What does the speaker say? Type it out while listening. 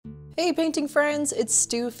Hey painting friends, it's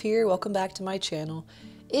Stoof here. Welcome back to my channel.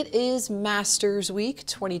 It is Masters Week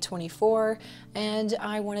 2024 and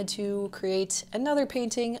I wanted to create another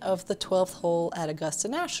painting of the 12th hole at Augusta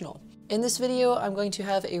National. In this video, I'm going to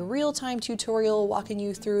have a real-time tutorial walking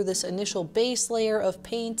you through this initial base layer of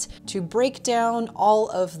paint to break down all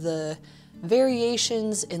of the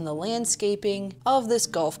variations in the landscaping of this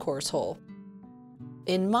golf course hole.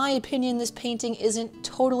 In my opinion, this painting isn't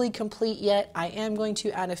totally complete yet. I am going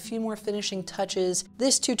to add a few more finishing touches.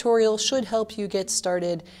 This tutorial should help you get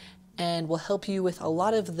started and will help you with a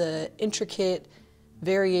lot of the intricate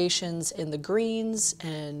variations in the greens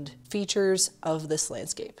and features of this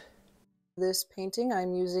landscape. This painting,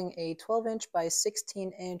 I'm using a 12-inch by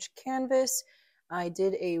 16-inch canvas. I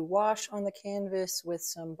did a wash on the canvas with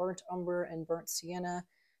some burnt umber and burnt sienna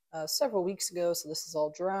several weeks ago, so this is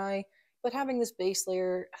all dry. But having this base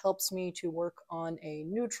layer helps me to work on a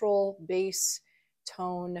neutral base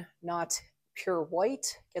tone, not pure white.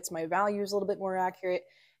 Gets my values a little bit more accurate,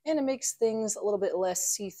 and it makes things a little bit less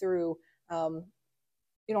see-through. You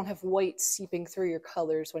don't have white seeping through your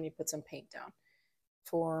colors when you put some paint down.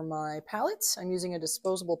 For my palettes, I'm using a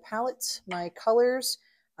disposable palette. My colors,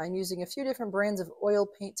 I'm using a few different brands of oil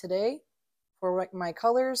paint today. For my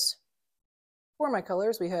colors,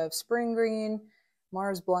 we have Spring Green,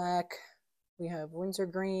 Mars Black, we have Windsor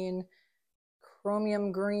Green,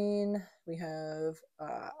 Chromium Green, we have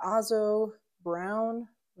Azo Brown,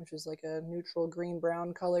 which is like a neutral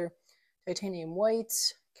green-brown color, Titanium White,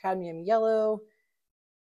 Cadmium Yellow,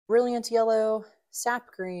 Brilliant Yellow,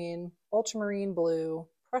 Sap Green, Ultramarine Blue,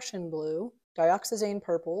 Prussian Blue, Dioxizane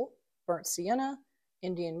Purple, Burnt Sienna,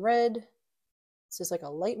 Indian Red. This is like a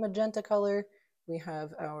light magenta color. We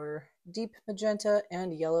have our deep magenta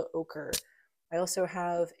and yellow ochre. I also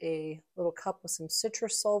have a little cup with some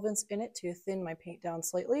citrus solvents in it to thin my paint down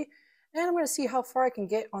slightly. And I'm going to see how far I can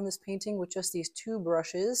get on this painting with just these two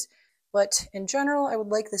brushes. But in general, I would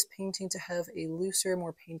like this painting to have a looser,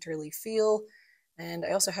 more painterly feel. And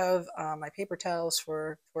I also have my paper towels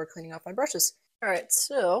for cleaning off my brushes. All right,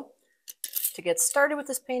 so to get started with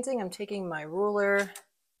this painting, I'm taking my ruler.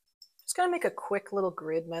 Just going to make a quick little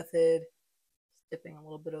grid method. Dipping a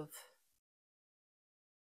little bit of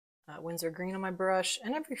Windsor Green on my brush,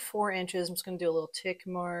 and every 4 inches I'm just going to do a little tick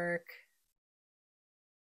mark,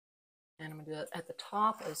 and I'm going to do that at the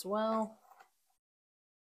top as well,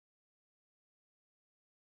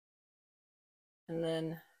 and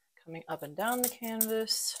then coming up and down the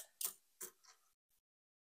canvas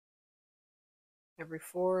every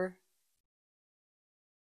 4,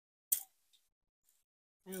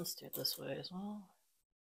 and let's do it this way as well,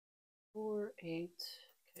 4, 8,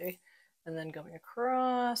 okay. And then going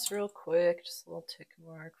across real quick, just a little tick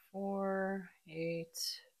mark, 4, 8,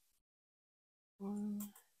 1,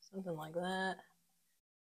 something like that.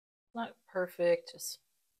 Not perfect, just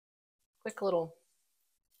quick little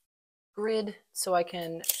grid so I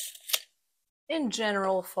can, in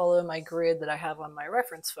general, follow my grid that I have on my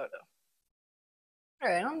reference photo. All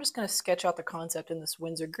right, I'm just going to sketch out the concept in this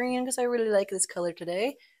Windsor Green because I really like this color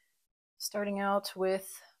today. Starting out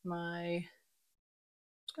with my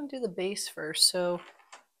going to do the base first. So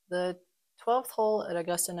the 12th hole at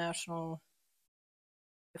Augusta National,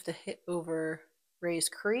 you have to hit over Rays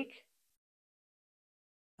Creek.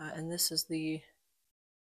 And this is the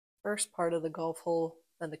first part of the golf hole,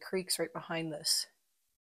 and the creek's right behind this.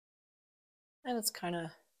 And it's kind of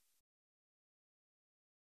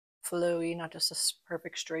flowy, not just a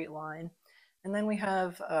perfect straight line. And then we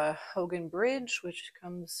have Hogan Bridge, which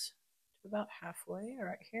comes to about halfway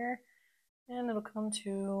right here. And it'll come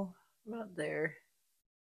to about there.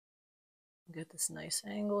 Get this nice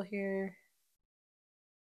angle here.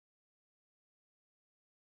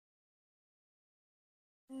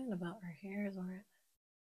 And about right here is where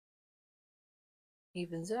it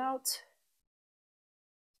evens out. So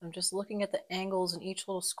I'm just looking at the angles in each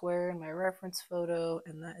little square in my reference photo,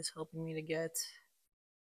 and that is helping me to get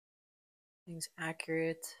things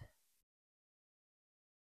accurate.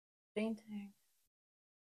 Painting.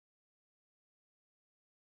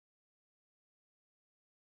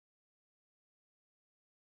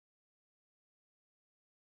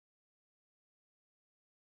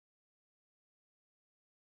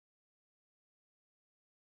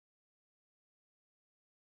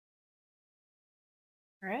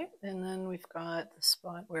 All right, and then we've got the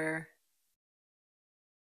spot where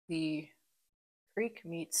the creek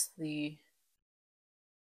meets the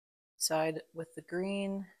side with the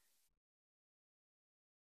green.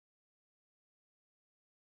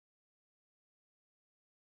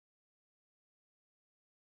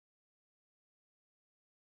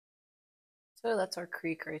 So that's our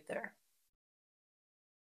creek right there.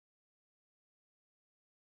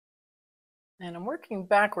 And I'm working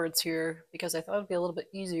backwards here because I thought it'd be a little bit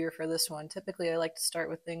easier for this one. Typically, I like to start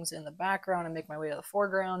with things in the background and make my way to the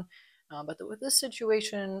foreground. With this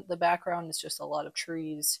situation, the background is just a lot of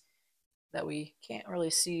trees that we can't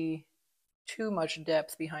really see too much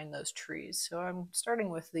depth behind those trees. So I'm starting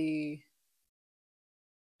with the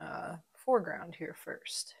foreground here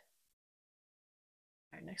first.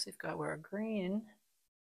 All right, next we've got where our green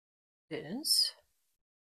is.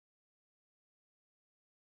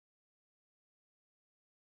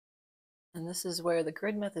 And this is where the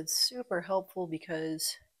grid method's super helpful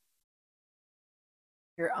because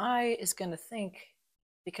your eye is going to think,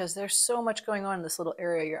 because there's so much going on in this little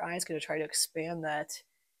area, your eye is going to try to expand that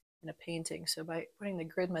in a painting. So by putting the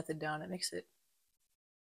grid method down, it makes it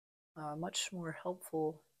much more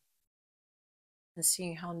helpful in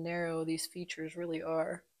seeing how narrow these features really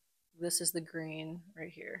are. This is the green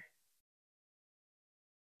right here.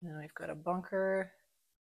 And then we've got a bunker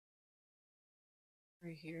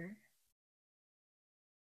right here.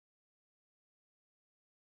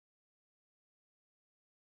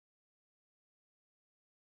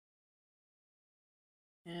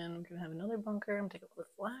 And I'm gonna have another bunker. I'm gonna take a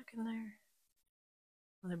little black in there.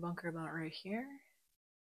 Another bunker about right here.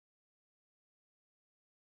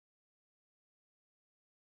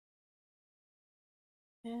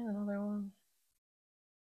 And another one.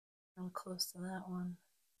 Real close to that one.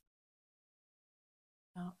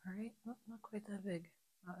 About right. Oh, not quite that big.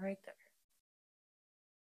 About right there.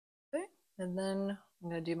 Okay. And then I'm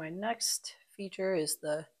gonna do my next feature is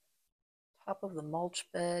the top of the mulch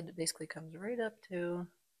bed. It basically comes right up to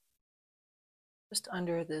just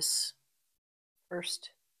under this first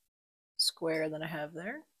square that I have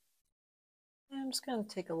there. And I'm just going to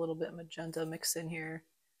take a little bit of magenta mix in here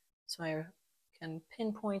so I can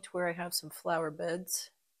pinpoint where I have some flower beds.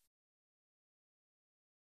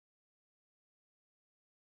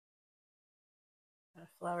 Got a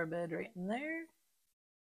flower bed right in there.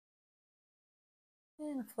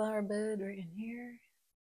 And a flower bed right in here.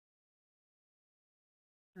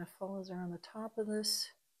 And it follows around the top of this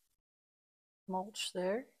mulch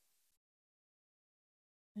there.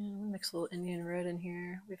 And we'll mix a little Indian red in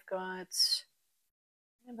here. We've got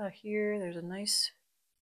about here, there's a nice,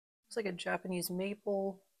 looks like a Japanese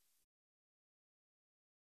maple.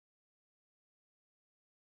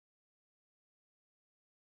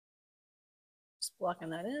 Just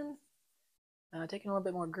blocking that in. Taking a little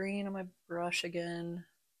bit more green on my brush again.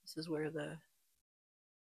 This is where the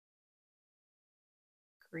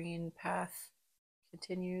green path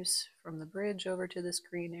continues from the bridge over to this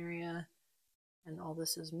green area. And all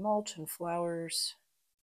this is mulch and flowers.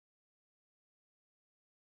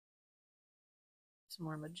 Some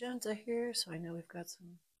more magenta here, so I know we've got some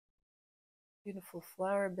beautiful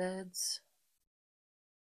flower beds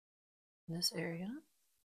in this area.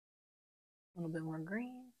 A little bit more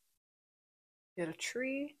green. Got a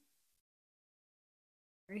tree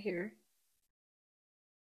right here.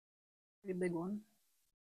 Pretty big one.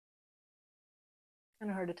 Kind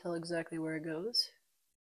of hard to tell exactly where it goes.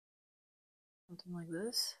 Something like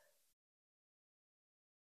this.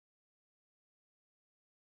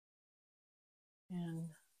 And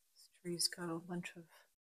this tree's got a bunch of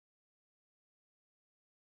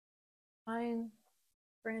pine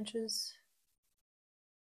branches.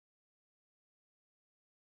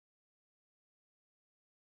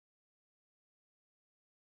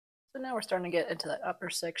 So now we're starting to get into that upper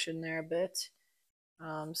section there a bit.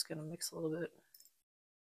 I'm just going to mix a little bit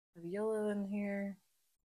of yellow in here.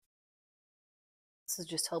 This is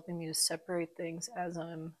just helping me to separate things as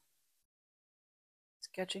I'm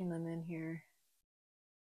sketching them in here.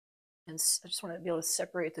 And I just want to be able to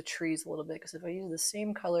separate the trees a little bit, because if I use the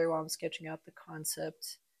same color while I'm sketching out the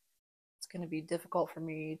concept, it's going to be difficult for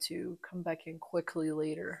me to come back in quickly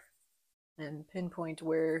later and pinpoint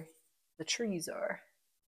where the trees are.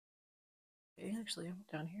 Okay, actually,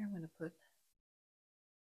 down here I'm going to put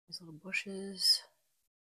these little bushes,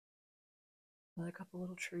 another couple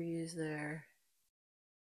little trees there,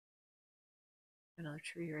 another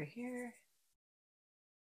tree right here,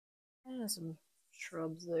 and some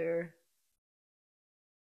shrubs there.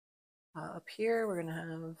 Up here we're going to have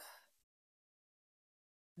a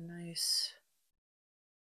nice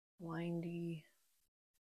windy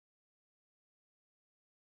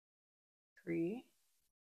tree.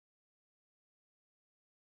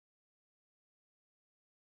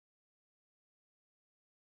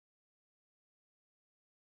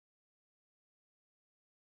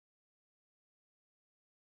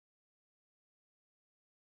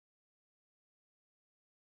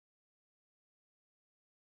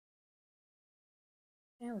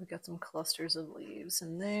 And we've got some clusters of leaves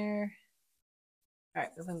in there. All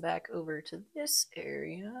right, moving back over to this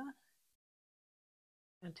area. I'm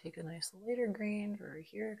gonna take a nice lighter green right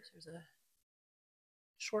here because there's a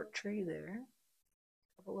short tree there.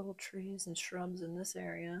 A couple little trees and shrubs in this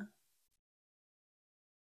area.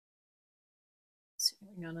 Let's see,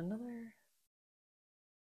 we got another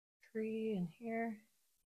tree in here.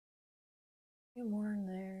 A few more in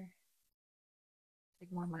there.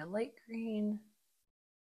 Take more of my light green.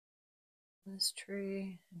 This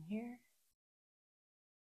tree in here.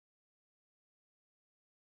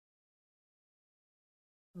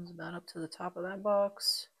 Comes about up to the top of that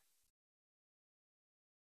box.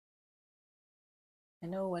 I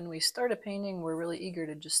know when we start a painting, we're really eager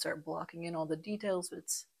to just start blocking in all the details, but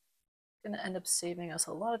it's going to end up saving us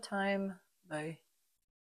a lot of time by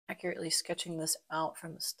accurately sketching this out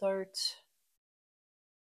from the start.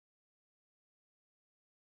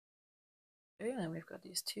 Okay, and then we've got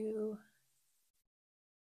these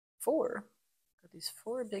four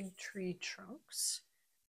big tree trunks.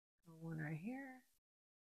 One right here.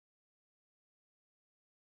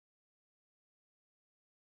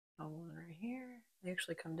 One right here. They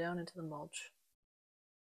actually come down into the mulch.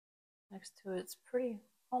 Next to it's pretty,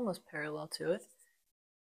 almost parallel to it.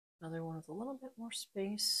 Another one with a little bit more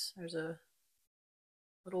space. There's a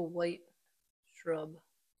little white shrub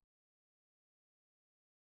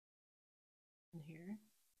in here.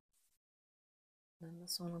 And then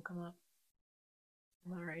this one will come up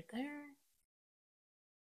right there.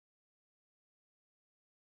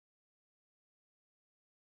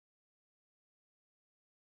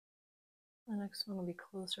 The next one will be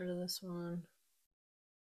closer to this one.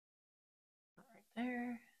 Right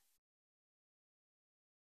there.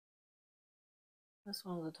 This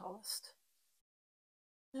one is the tallest.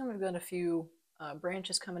 And we've got a few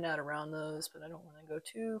branches coming out around those, but I don't want to go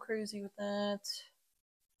too crazy with that.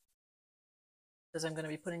 Because I'm going to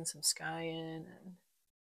be putting some sky in and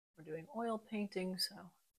we're doing oil painting, so I'm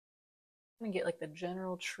going to get like the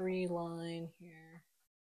general tree line here.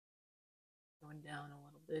 Going down a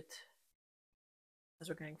little bit as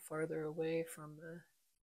we're getting farther away from the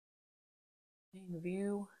main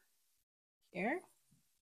view here.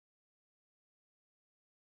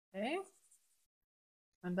 Okay.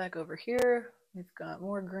 I'm back over here. We've got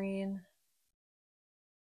more green,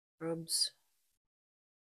 shrubs,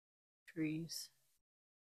 trees.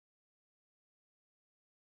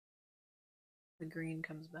 The green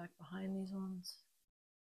comes back behind these ones.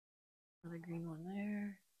 Another green one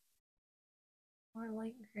there. More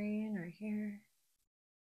light green right here.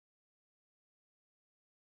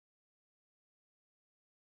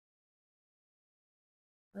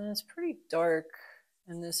 And it's pretty dark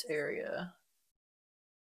in this area.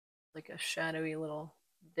 Like a shadowy little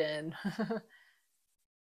den.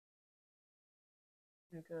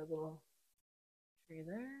 We've got a little tree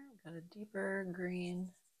there. We've got a deeper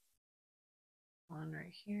green one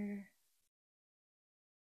right here.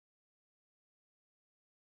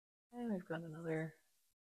 And we've got another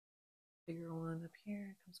bigger one up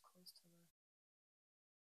here. It comes close to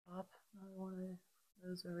the top. Another one of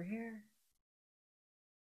those over here.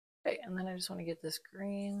 Okay, and then I just want to get this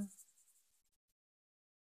green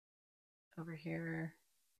over here.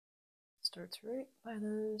 Starts right by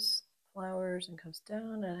those flowers and comes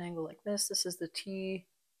down at an angle like this. This is the T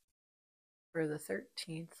for the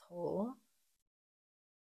 13th hole.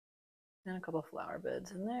 And a couple flower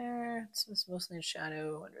beds in there. It's mostly in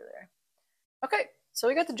shadow under there. Okay, so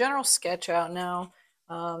we got the general sketch out now.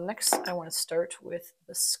 Next, I want to start with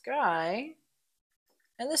the sky.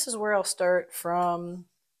 And this is where I'll start from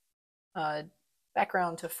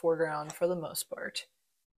background to foreground for the most part.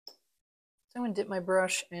 So I'm going to dip my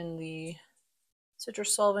brush in the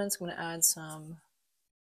citrus solvents. I'm going to add some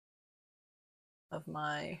of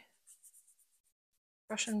my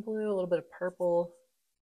Prussian blue, a little bit of purple.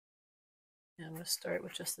 And I'm going to start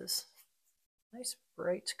with just this nice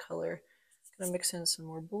bright color. I'm going to mix in some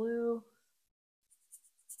more blue,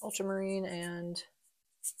 ultramarine, and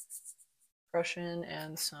Prussian,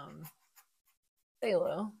 and some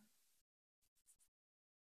phthalo.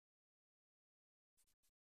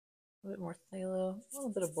 A little bit more phthalo, a little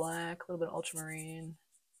bit of black, a little bit of ultramarine.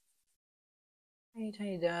 Tiny,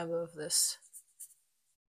 tiny dab of this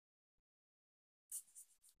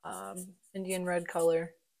Indian red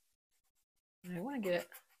color. And I want to get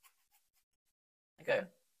like a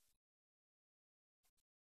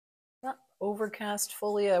not overcast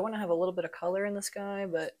fully. I want to have a little bit of color in the sky,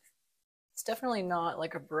 but it's definitely not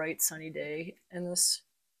like a bright sunny day in this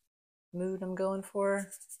mood I'm going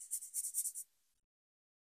for.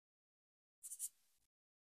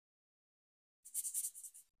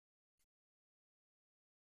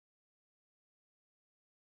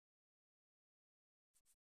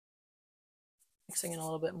 Mixing in a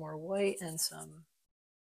little bit more white and some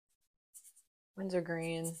windsor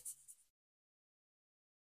green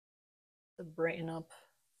to brighten up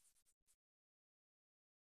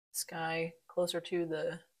the sky closer to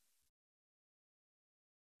the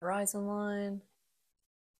horizon line.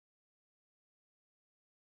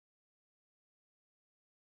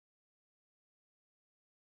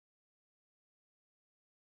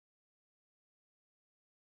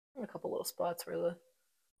 And a couple little spots where the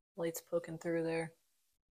light's poking through there.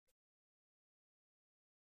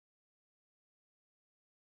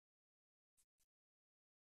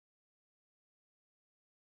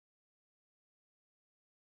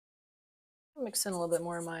 Mix in a little bit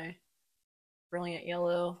more of my brilliant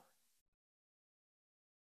yellow.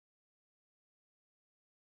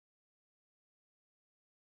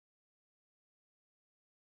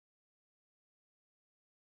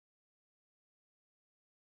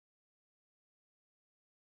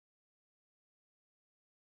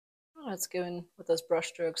 Oh, it's giving, with those brush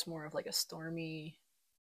strokes, more of like a stormy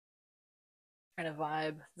kind of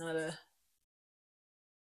vibe, not a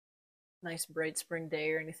nice bright spring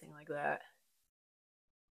day or anything like that.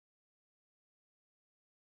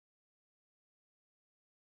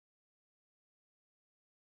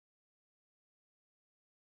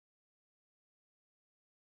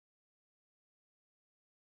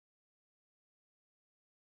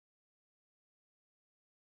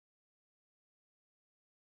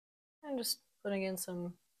 And just putting in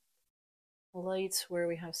some lights where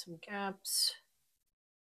we have some gaps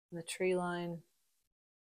in the tree line.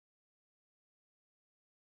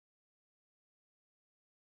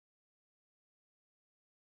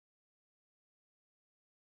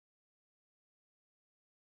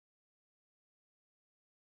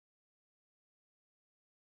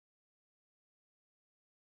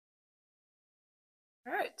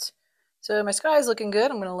 All right, so my sky is looking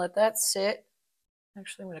good. I'm going to let that sit.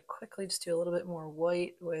 Actually, I'm going to quickly just do a little bit more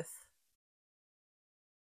white with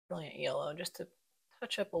brilliant yellow just to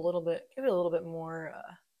touch up a little bit, give it a little bit more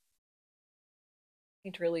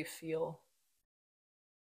paint relief feel.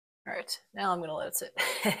 All right, now I'm going to let it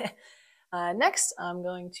sit. Next, I'm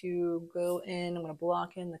going to go in, I'm going to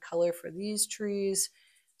block in the color for these trees.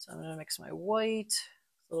 So I'm going to mix my white,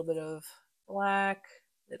 a little bit of black,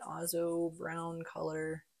 that Ozo brown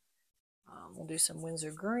color. We'll do some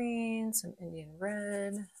Windsor green, some Indian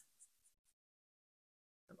red,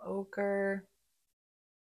 some ochre.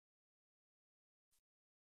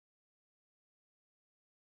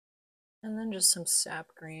 And then just some sap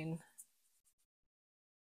green.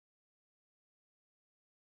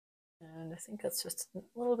 And I think that's just a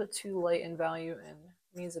little bit too light in value and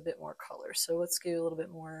needs a bit more color. So let's give a little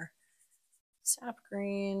bit more sap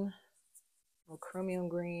green, a little chromium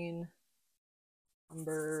green,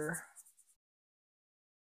 umber,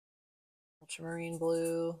 ultramarine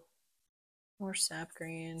blue, more sap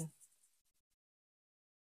green,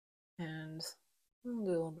 and we'll do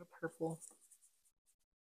a little bit of purple.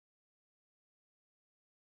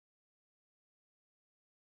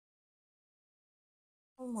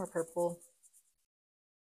 A little more purple.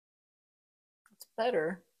 It's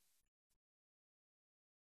better.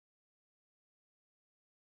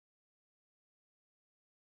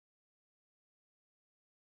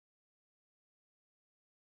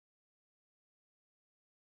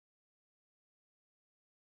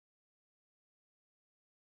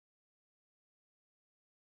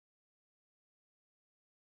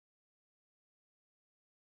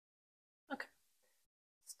 Okay,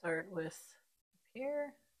 start with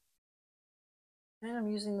here. And I'm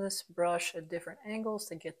using this brush at different angles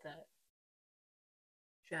to get that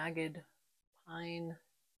jagged pine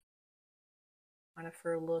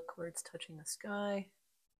conifer look where it's touching the sky.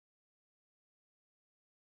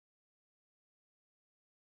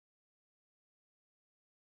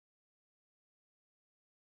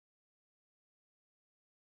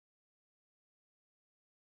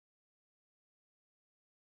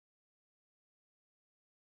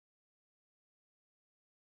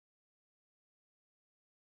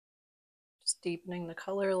 Just deepening the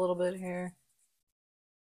color a little bit here.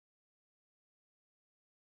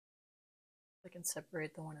 I can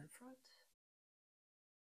separate the one in front.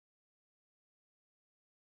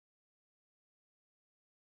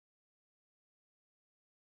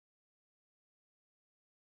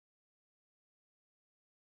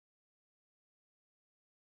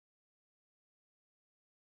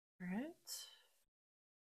 All right.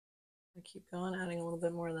 I keep going, adding a little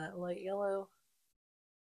bit more of that light yellow,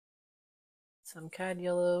 some cad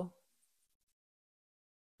yellow,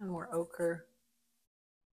 and more ochre.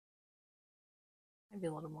 Maybe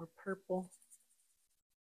a little more purple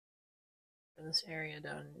for this area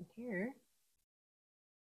down in here.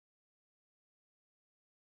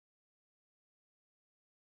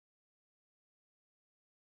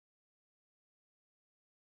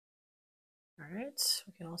 Alright,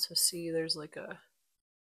 we can also see there's like a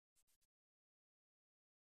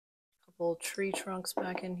couple tree trunks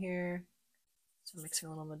back in here. So mixing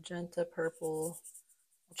a little magenta, purple,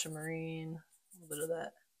 ultramarine, a little bit of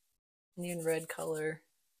that Indian red color.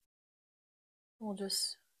 We'll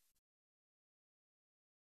just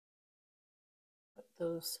put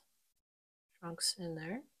those trunks in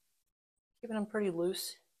there, keeping them pretty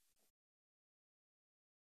loose.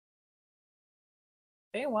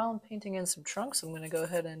 Okay, while I'm painting in some trunks, I'm going to go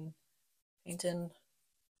ahead and paint in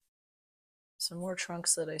some more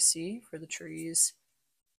trunks that I see for the trees.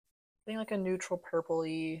 I think like a neutral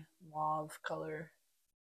purpley mauve color.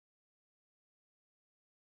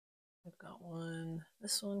 I've got one,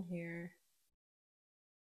 this one here,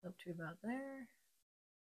 up to about there.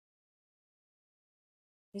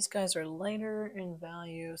 These guys are lighter in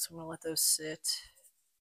value, so I'm going to let those sit.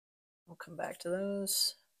 We'll come back to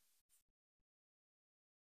those.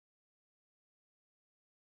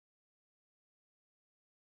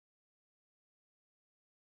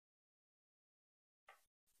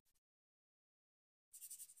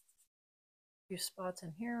 A few spots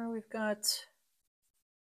in here we've got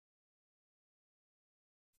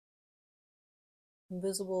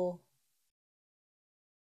invisible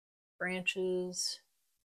branches.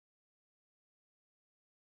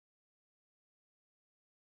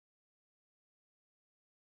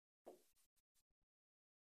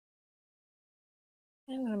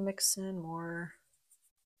 I'm going to mix in more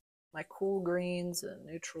my cool greens and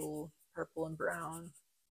neutral purple and brown.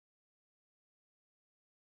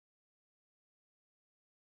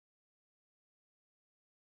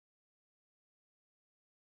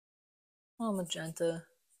 A little magenta.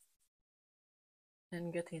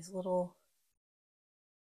 And get these little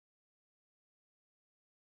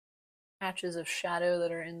patches of shadow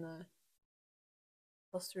that are in the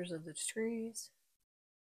clusters of the trees.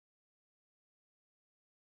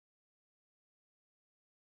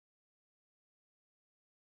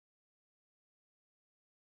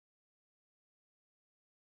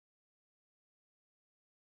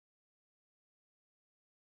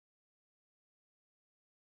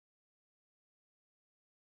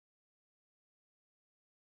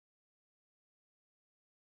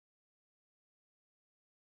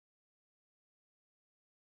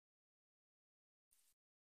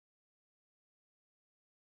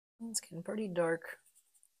 It's getting pretty dark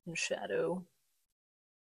in shadow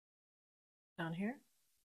down here.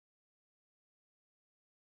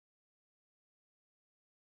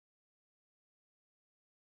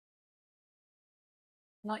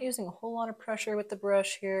 Not using a whole lot of pressure with the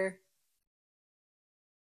brush here.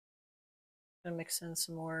 Gonna mix in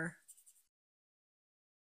some more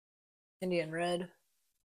Indian red.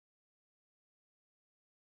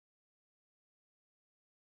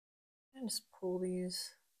 And just pull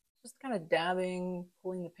these, just kind of dabbing,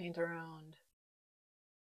 pulling the paint around.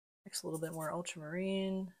 Mix a little bit more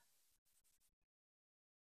ultramarine.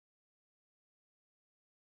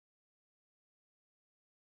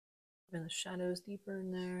 And the shadows deeper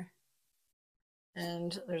in there.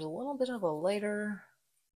 And there's a little bit of a lighter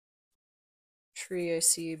tree I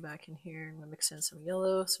see back in here. I'm gonna mix in some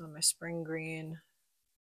yellow, some of my spring green,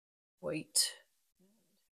 white.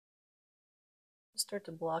 Start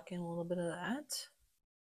to block in a little bit of that.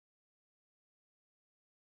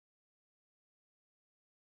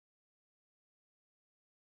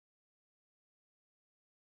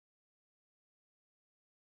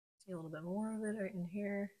 See a little bit more of it right in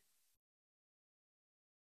here.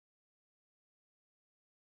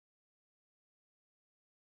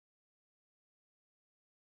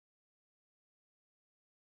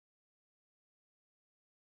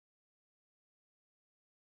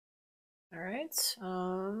 All right,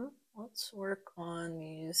 let's work on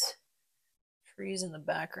these trees in the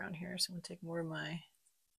background here. So I'm gonna take more of my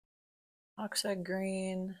oxide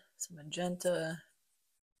green, some magenta,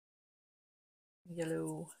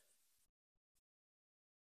 yellow,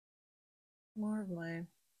 more of my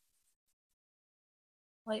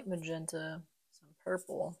light magenta, some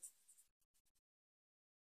purple,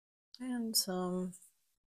 and some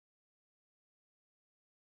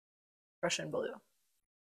Prussian blue.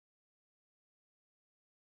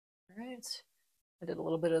 All right, I did a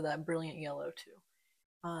little bit of that brilliant yellow too.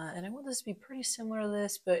 And I want this to be pretty similar to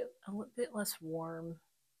this, but a little bit less warm.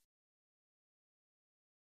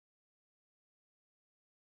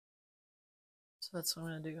 So that's what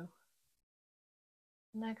I'm gonna do.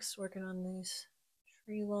 Next, working on this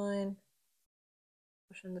tree line,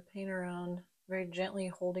 pushing the paint around, very gently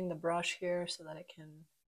holding the brush here so that it can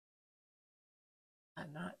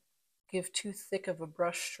not give too thick of a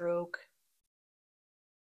brush stroke.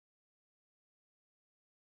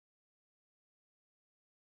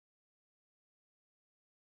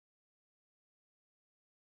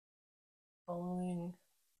 following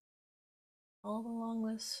all along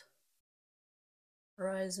this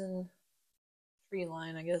horizon tree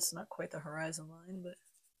line. I guess not quite the horizon line, but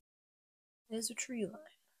it is a tree line.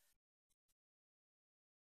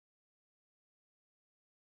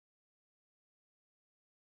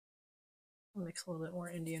 I'll mix a little bit more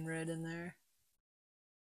Indian red in there.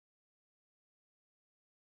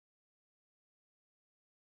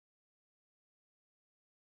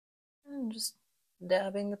 And just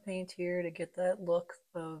dabbing the paint here to get that look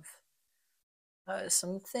of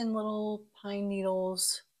some thin little pine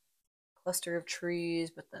needles, cluster of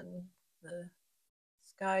trees, but then the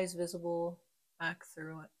sky is visible back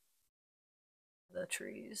through the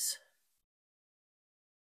trees.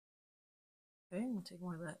 Okay, we'll take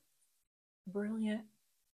more of that brilliant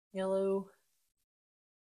yellow,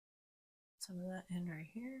 some of that in right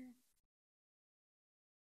here.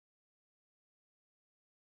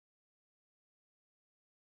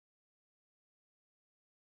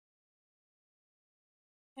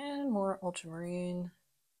 And more ultramarine.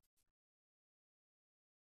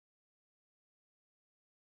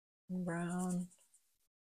 And brown.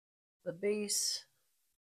 The base.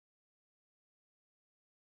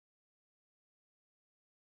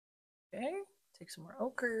 Okay, take some more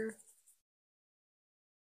ochre.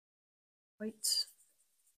 White.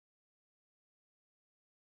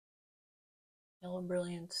 Yellow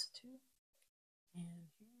brilliance too. And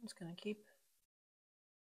here I'm just gonna keep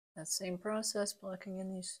that same process, blocking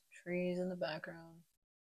in these trees in the background.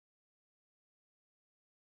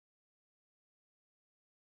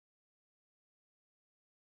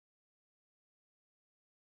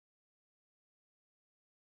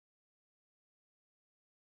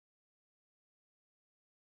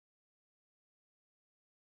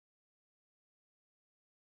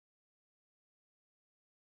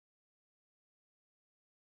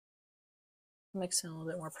 Mix in a little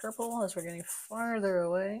bit more purple as we're getting farther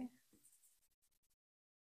away.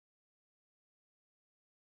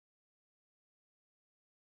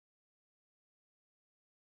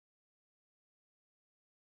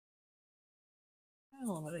 And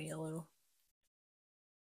a little bit of yellow.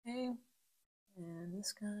 Okay, and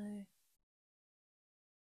this guy.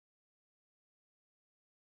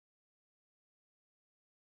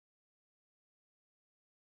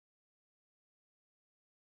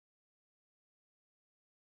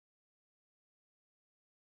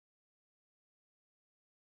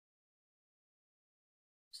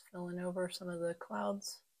 Just filling over some of the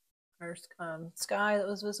clouds or sky that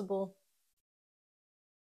was visible.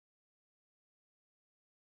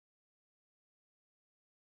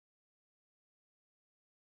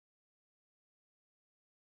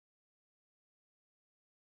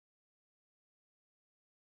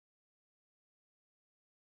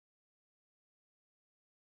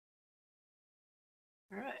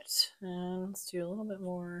 All right, and let's do a little bit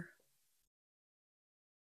more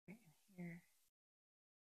right here.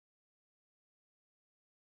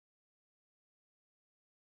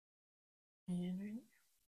 And right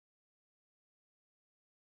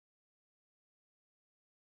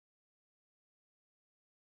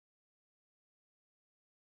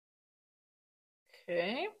here.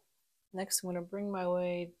 Okay, next I'm going to bring my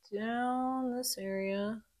way down this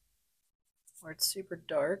area where it's super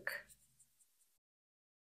dark.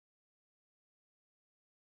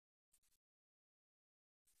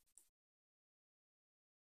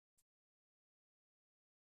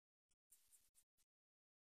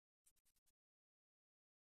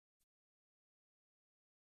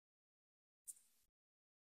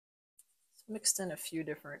 It's mixed in a few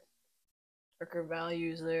different darker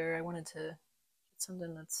values there. I wanted to get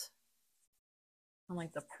something that's on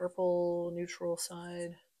like the purple neutral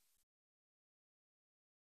side.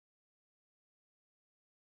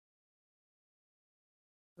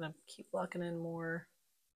 I'm gonna keep locking in more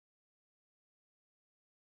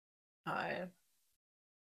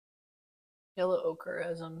yellow ochre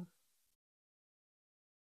as I'm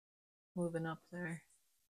moving up there.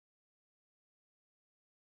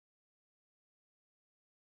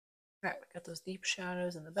 All right, we got those deep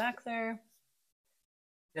shadows in the back there.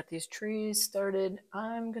 Got these trees started.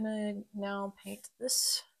 I'm gonna now paint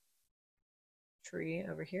this tree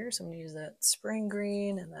over here. So I'm gonna use that spring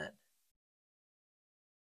green and that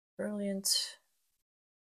brilliant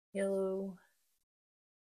yellow,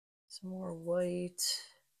 some more white,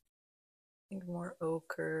 I think more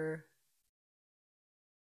ochre.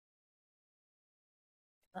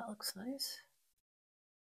 That looks nice.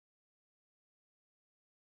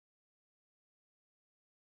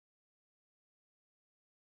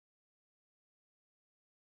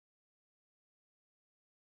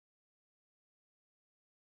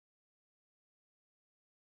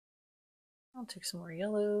 I'll take some more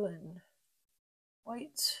yellow and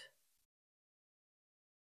white.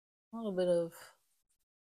 A little bit of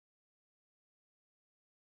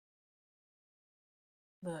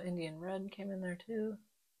the Indian red came in there too.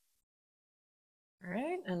 All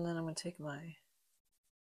right, and then I'm going to take my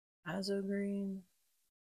azo green,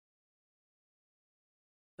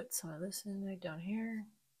 put some of this in right down here.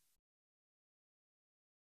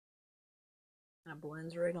 That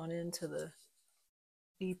blends right on into the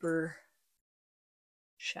deeper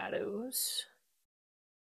shadows.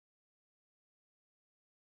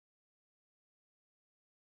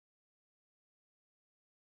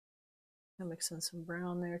 I'll mix in some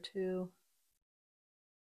brown there too.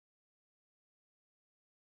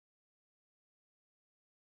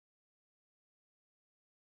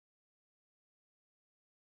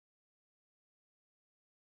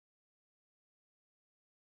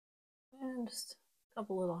 And just a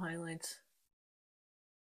couple little highlights.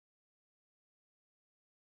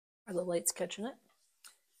 Are the lights catching it?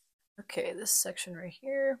 Okay, this section right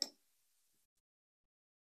here. I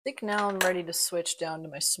think now I'm ready to switch down to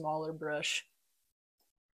my smaller brush.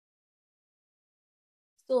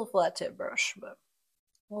 Still a flat tip brush, but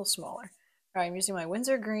a little smaller. All right, I'm using my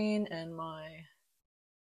Windsor green and my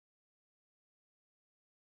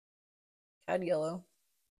cad yellow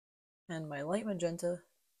and my light magenta.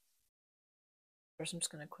 First, I'm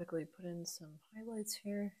just going to quickly put in some highlights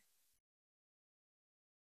here.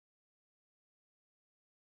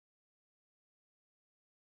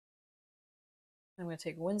 I'm going to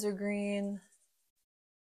take Windsor green,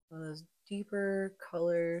 one of those deeper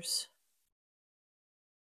colors,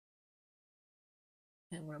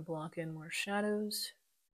 and we're going to block in more shadows.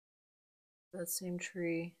 That same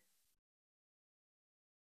tree.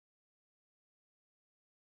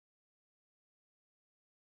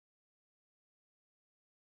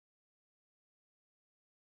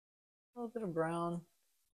 A little bit of brown,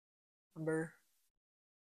 umber.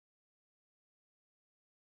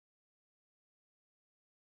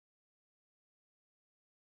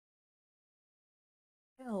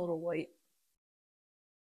 And a little white.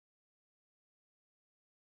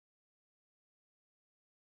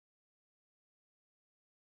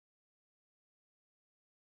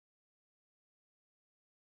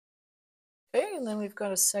 Okay, and then we've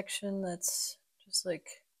got a section that's just like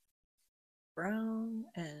brown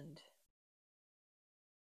and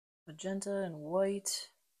magenta and white.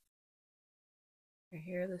 Right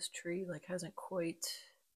here, this tree like hasn't quite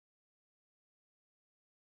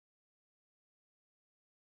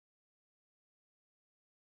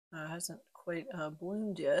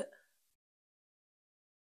bloomed yet.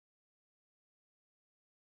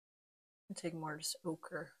 I'll take more just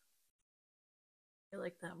ochre. I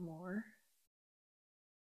like that more.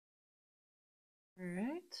 All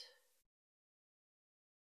right.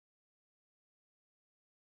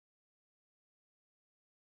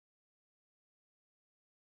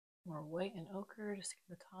 More white and ochre, just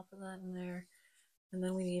get the top of that in there. And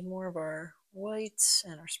then we need more of our whites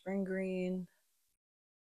and our spring green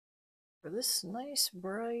for this nice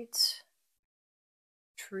bright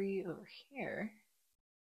tree over here.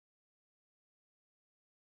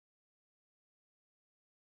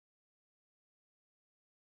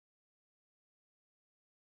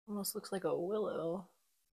 Almost looks like a willow,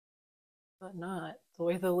 but not the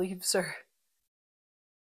way the leaves are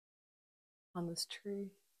on this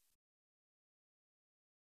tree.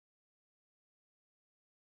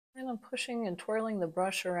 And I'm pushing and twirling the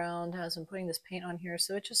brush around as I'm putting this paint on here,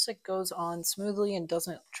 so it just like goes on smoothly and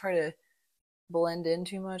doesn't try to blend in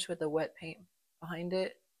too much with the wet paint behind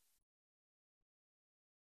it.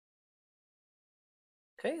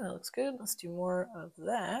 Okay, that looks good. Let's do more of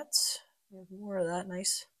that. We have more of that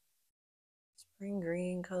nice spring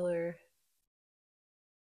green color.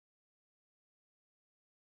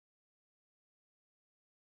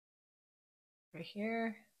 Right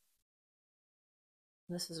here.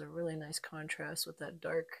 This is a really nice contrast with that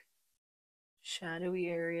dark, shadowy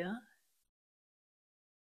area.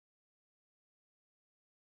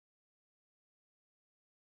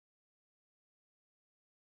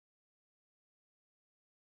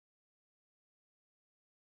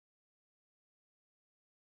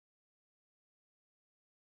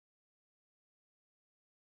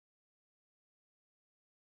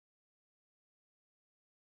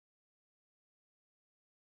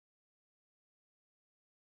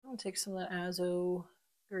 I'm gonna take some of that azo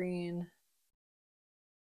green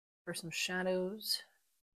for some shadows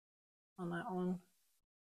on that one.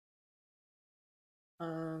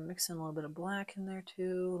 Mix in a little bit of black in there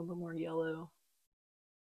too, a little bit more yellow.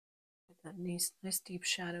 Get that nice deep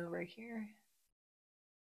shadow right here.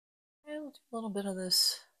 And we'll do a little bit of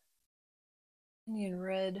this Indian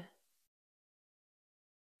red.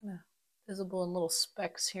 Yeah, visible in little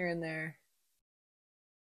specks here and there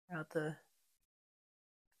throughout the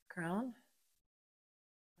crown.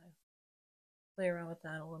 Play around with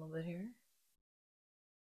that a little bit here.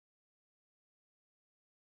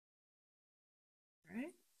 All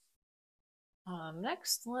right.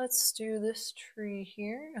 Next, let's do this tree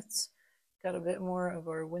here. It's got a bit more of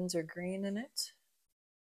our Windsor green in it.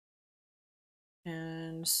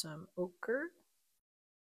 And some ochre.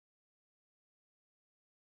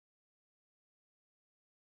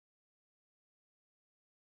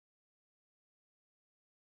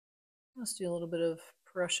 Let's do a little bit of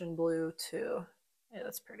Prussian blue too. Yeah,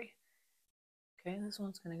 that's pretty. Okay, this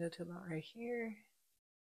one's gonna go to about right here.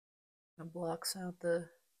 It blocks out the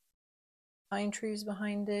pine trees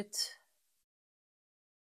behind it.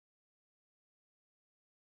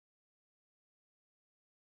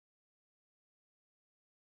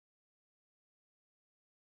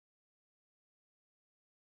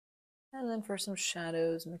 And then for some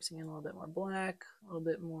shadows, mixing in a little bit more black, a little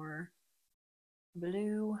bit more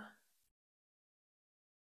blue.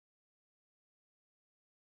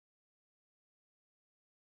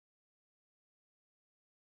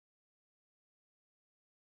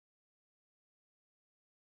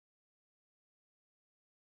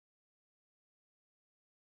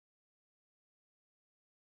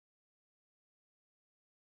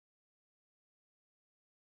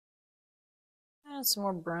 And some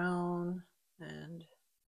more brown and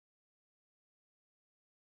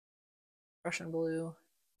Prussian blue.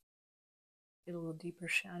 Get a little deeper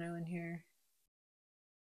shadow in here.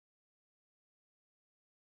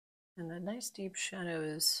 And the nice deep shadow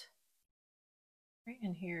is right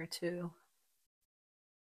in here too.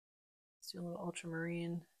 Let's do a little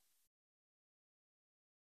ultramarine.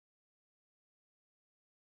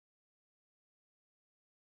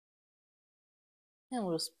 And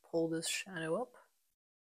we'll just pull this shadow up.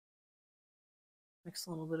 Mix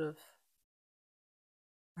a little bit of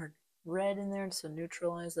our red in there to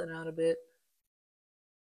neutralize that out a bit.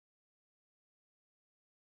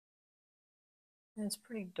 And it's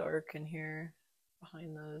pretty dark in here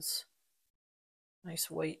behind those nice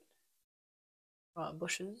white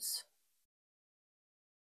bushes.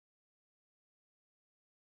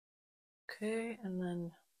 Okay, and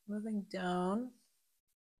then moving down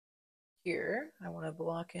here, I want to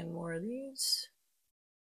block in more of these.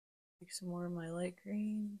 Take some more of my light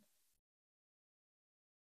green.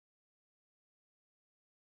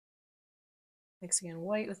 Mixing in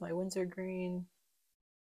white with my Windsor green.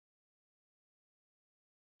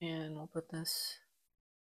 And I'll put this,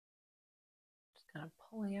 just kind of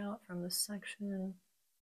pulling out from this section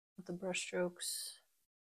with the brush strokes.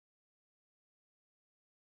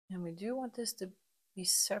 And we do want this to be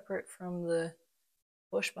separate from the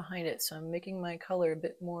bush behind it, so I'm making my color a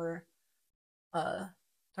bit more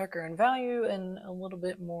darker in value and a little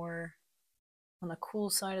bit more on the cool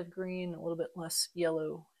side of green, a little bit less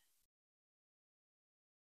yellow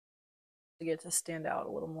to get it to stand out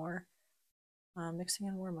a little more. Mixing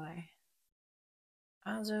in more my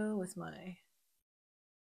azo with my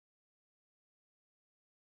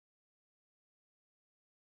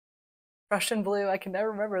Prussian blue. I can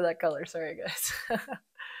never remember that color, sorry guys.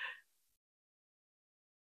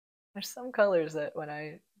 There's some colors that when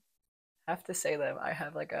I have to say them, I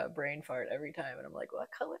have like a brain fart every time, and I'm like, what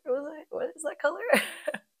color was it? What is that color?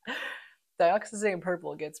 Dioxizane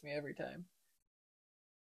purple gets me every time.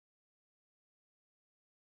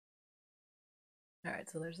 All right,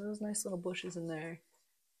 so there's those nice little bushes in there.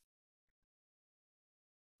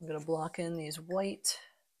 I'm gonna block in these white.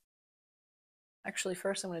 Actually,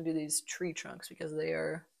 first I'm gonna do these tree trunks because they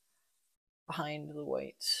are behind the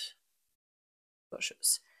white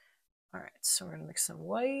bushes. All right, so we're gonna mix some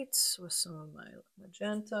white with some of my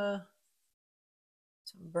magenta,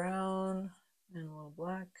 some brown, and a little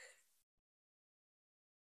black.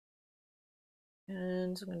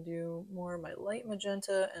 And I'm gonna do more of my light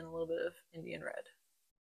magenta and a little bit of Indian red.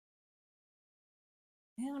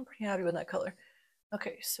 And I'm pretty happy with that color.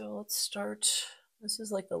 Okay, so let's start. This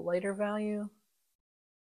is like the lighter value.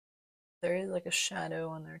 There is like a shadow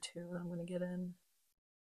on there too that I'm gonna get in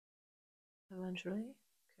eventually.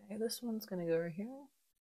 Okay, this one's gonna go right here.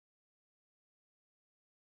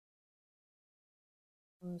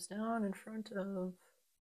 Comes down in front of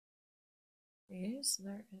these.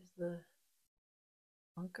 There is the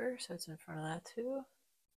bunker, so it's in front of that too.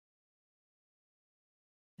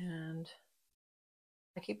 And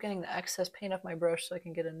I keep getting the excess paint off my brush so I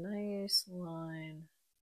can get a nice line.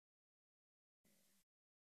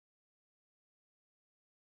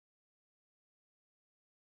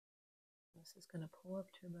 This is gonna pull up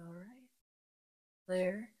to about right.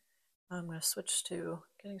 there. I'm going to switch to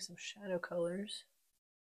getting some shadow colors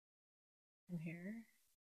in here.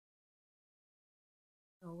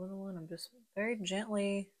 A little one, I'm just very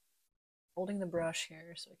gently holding the brush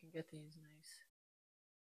here so I can get these nice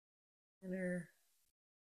inner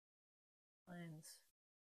lines.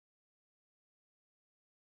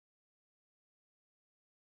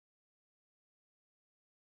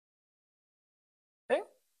 Okay.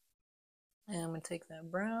 And I'm going to take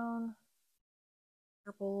that brown,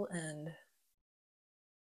 purple, and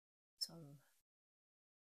some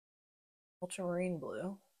ultramarine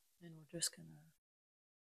blue, and we're just going to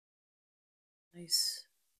nice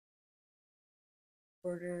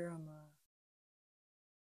border on the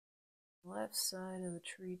left side of the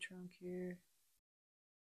tree trunk here.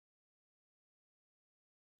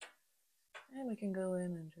 And we can go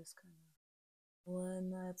in and just kind of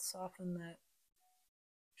blend that, soften that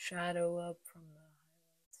shadow up from the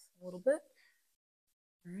highlights a little bit.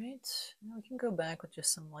 All right, now we can go back with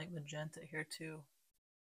just some light magenta here too.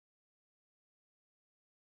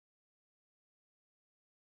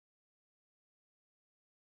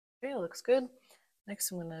 Okay, looks good.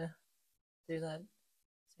 Next I'm gonna do that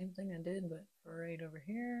same thing I did, but right over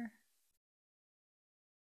here.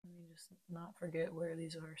 Let me just not forget where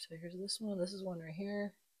these are. So here's this one. This is one right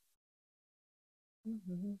here.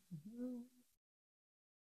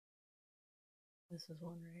 This is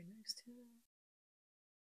one right next to it.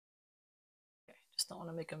 Okay, just don't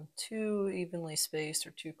want to make them too evenly spaced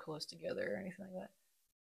or too close together or anything like that.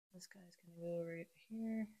 This guy's gonna go right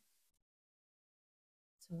here.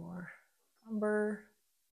 Some more umber.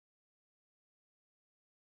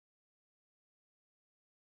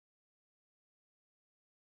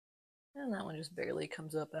 And that one just barely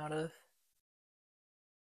comes up out of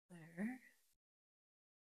there.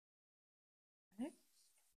 Okay.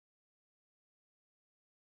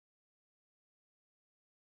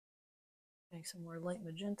 Getting some more light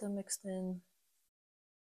magenta mixed in.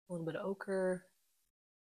 A little bit of ochre.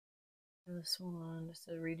 And this one, just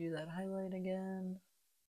to redo that highlight again.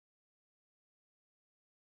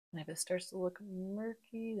 And if it starts to look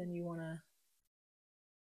murky, then you want to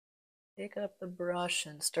pick up the brush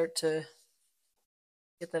and start to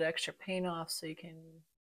get that extra paint off so you can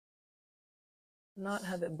not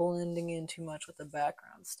have it blending in too much with the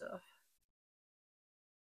background stuff.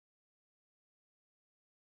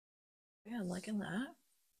 Yeah, I'm liking that.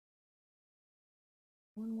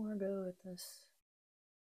 One more go with this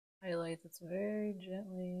highlight that's very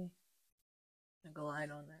gently gonna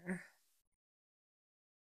glide on there.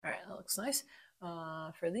 All right, that looks nice.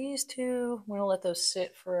 For these two, I'm gonna let those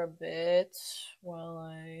sit for a bit while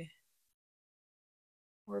I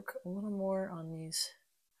work a little more on these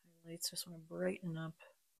highlights. Just want to brighten up.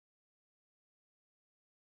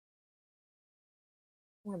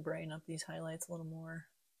 I want to brighten up these highlights a little more.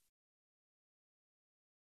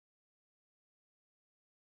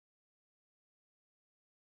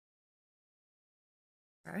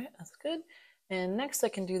 All right, that's good. And next I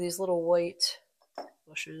can do these little white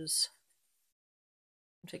bushes.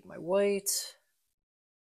 I'm taking my white.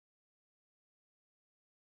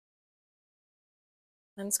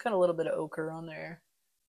 And it's got a little bit of ochre on there,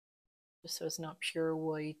 just so it's not pure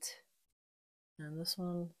white. And this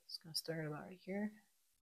one is going to start about right here.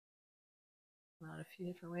 Out a few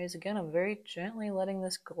different ways. Again, I'm very gently letting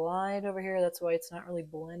this glide over here. That's why it's not really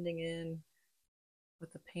blending in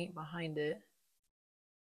with the paint behind it.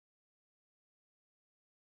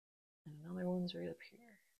 And another one's right up here.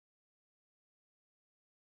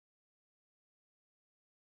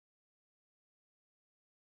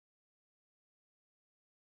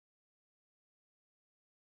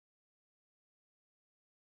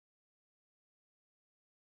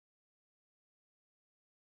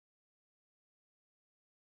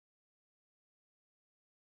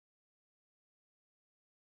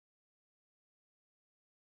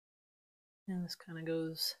 And this kind of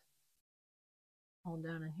goes all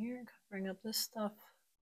down in here, covering up this stuff.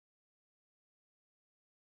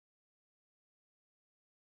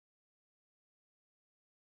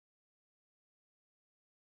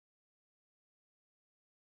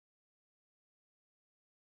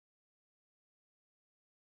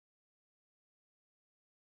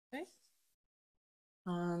 Okay.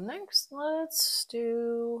 Next, let's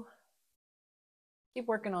keep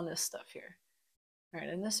working on this stuff here. All right,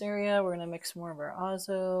 in this area, we're gonna mix more of our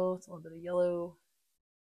azo with a little bit of yellow,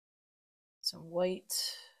 some white.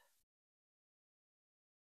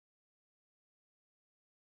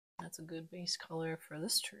 That's a good base color for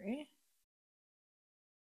this tree.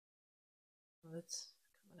 So it's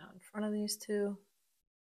coming out in front of these two,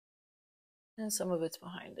 and some of it's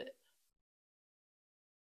behind it.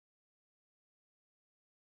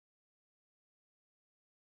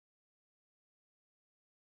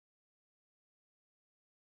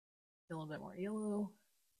 A little bit more yellow,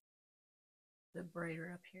 a bit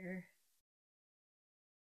brighter up here.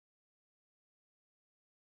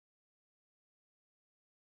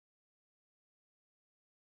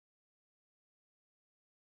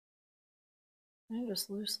 And just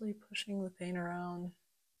loosely pushing the paint around,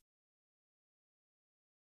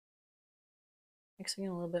 mixing in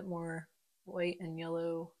a little bit more white and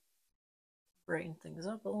yellow, brighten things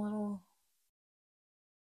up a little.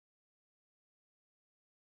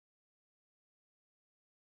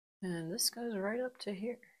 And this goes right up to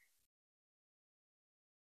here.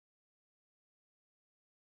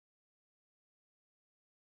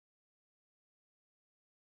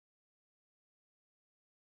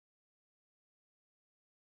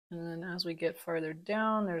 And then as we get farther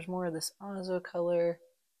down, there's more of this azo color.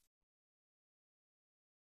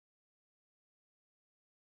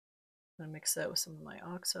 I'm gonna mix that with some of my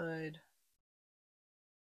oxide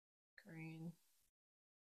green.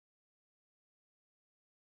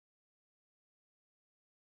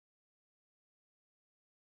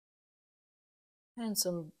 And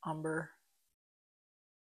some umber.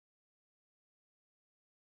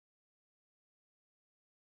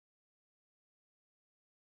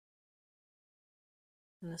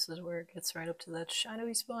 And this is where it gets right up to that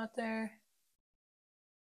shadowy spot there.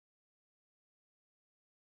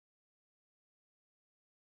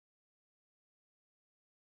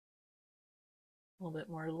 A little bit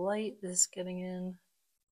more light is getting in.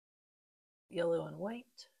 Yellow and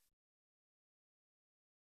white.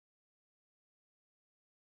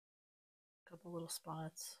 A couple little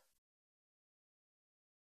spots.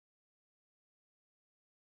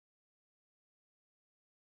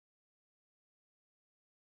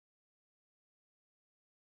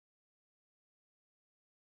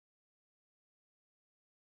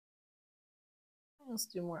 Let's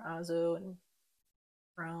do more azo and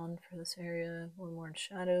brown for this area. A little more in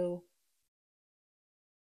shadow.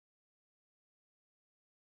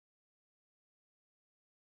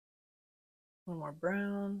 A little more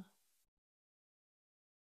brown.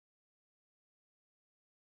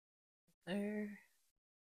 There.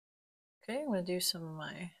 Okay, I'm going to do some of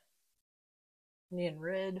my Indian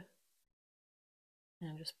red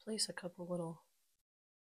and just place a couple little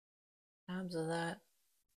tabs of that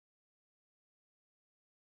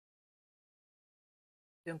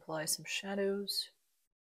to apply some shadows.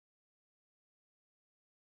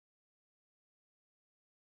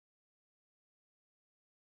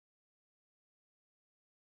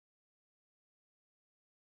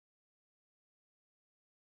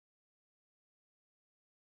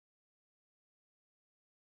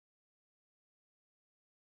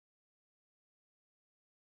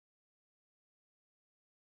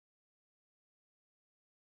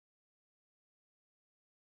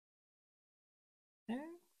 There.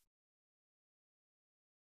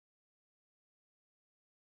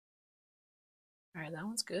 All right, that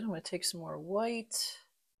one's good. I'm going to take some more white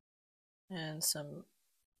and some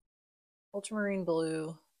ultramarine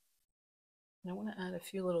blue. And I want to add a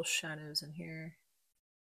few little shadows in here.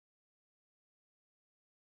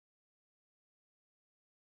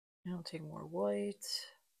 And I'll take more white,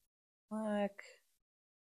 black.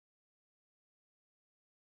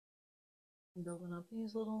 I'm building up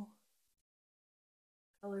these little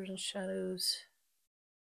colors and shadows.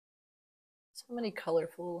 So many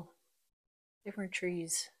colorful different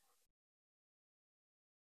trees.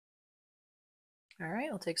 All right,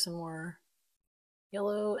 I'll take some more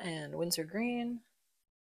yellow and windsor green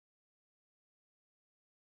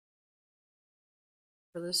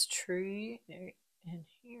for this tree in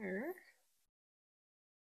here.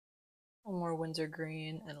 A little more windsor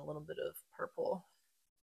green and a little bit of purple,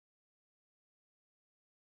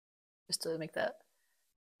 just to make that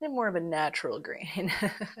more of a natural green.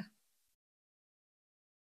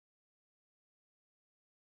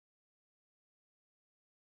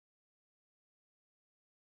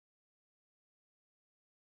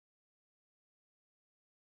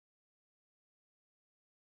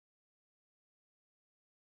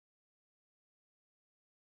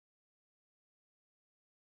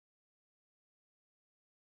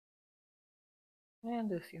 And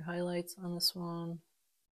do a few highlights on this one.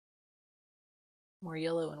 More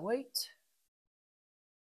yellow and white.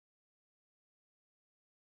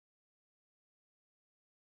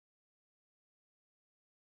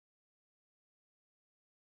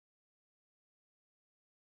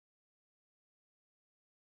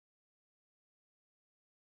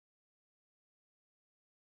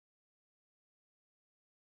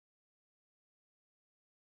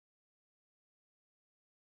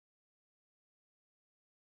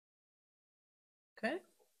 Okay.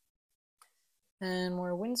 And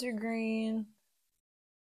more windsor green.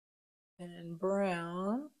 And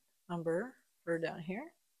brown umber for down here.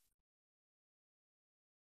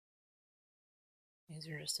 These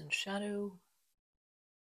are just in shadow.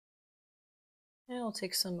 And we'll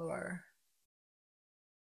take some of our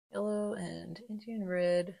yellow and Indian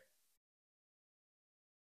red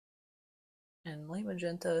and light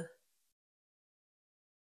magenta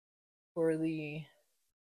for the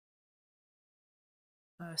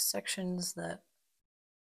sections that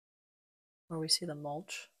where we see the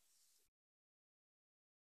mulch.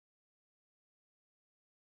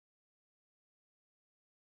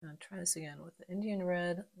 I'm gonna try this again with the Indian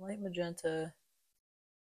red, light magenta,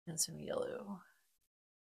 and some yellow.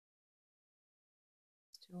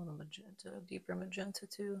 Let's do a little magenta, deeper magenta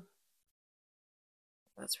too.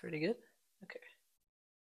 That's pretty good. Okay.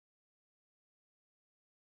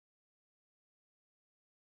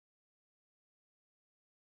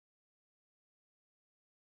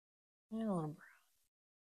 And a little brown.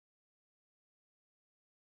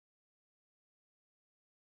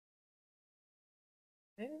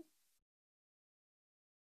 Okay.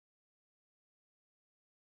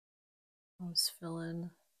 I'll just fill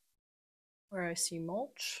in where I see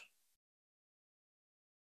mulch.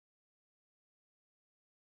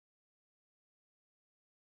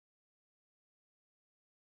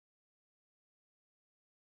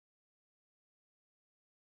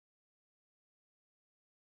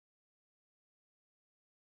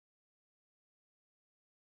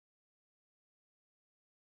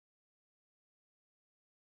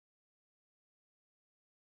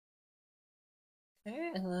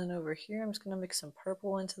 Okay, and then over here, I'm just going to mix some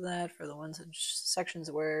purple into that for the ones in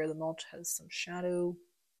sections where the mulch has some shadow.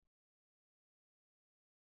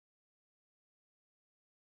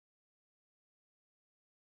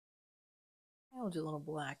 I'll do a little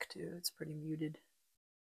black too, it's pretty muted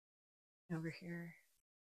over here.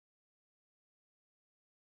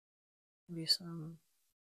 Maybe some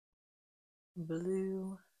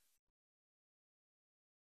blue.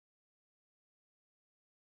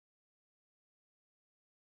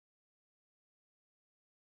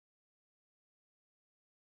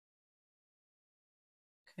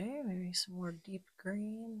 Okay, maybe some more deep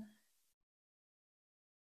green.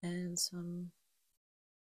 And some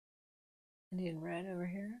Indian red over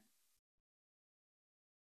here.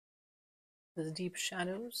 The deep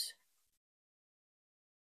shadows.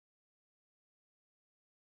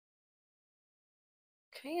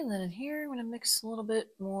 Okay, and then in here, I'm going to mix a little bit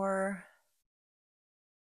more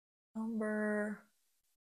umber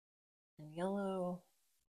and yellow,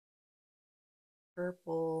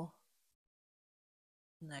 purple,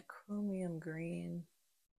 and that chromium green.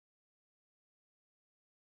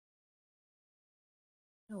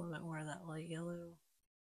 A little bit more of that light yellow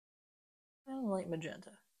and light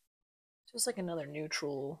magenta. Just like another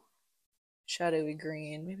neutral, shadowy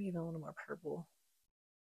green, maybe even a little more purple.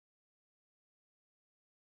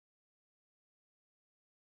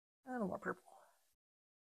 A little more purple.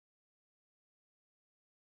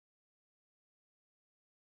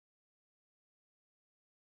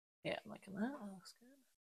 Yeah, I'm liking that. That looks good.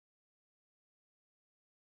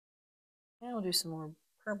 And we'll do some more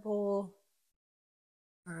purple,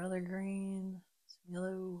 our other green, some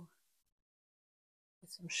yellow,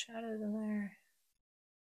 get some shadows in there.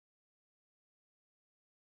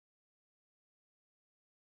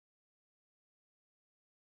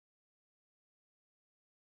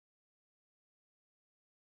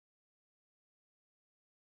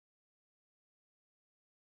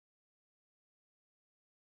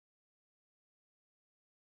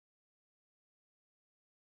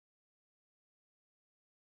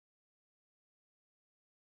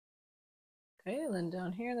 Okay, and then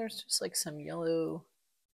down here, there's just like some yellow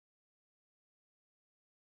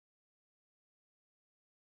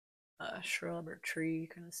shrub or tree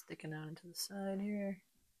kind of sticking out into the side here.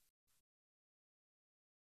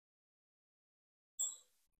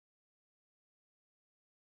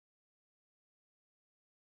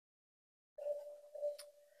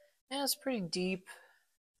 Yeah, it's pretty deep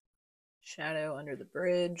shadow under the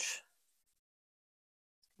bridge.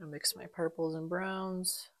 I'm gonna mix my purples and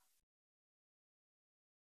browns.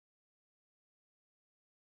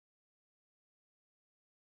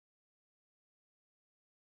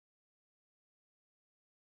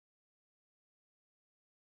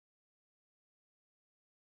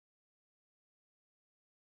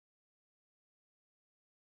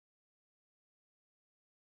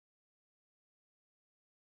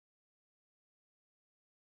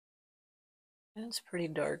 And it's pretty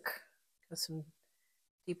dark. Got some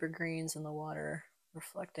deeper greens in the water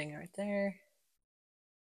reflecting right there.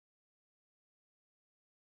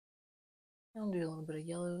 I'll do a little bit of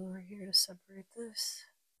yellow over here to separate this.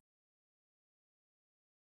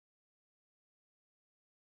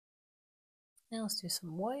 Now let's do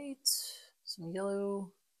some white, some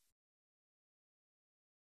yellow.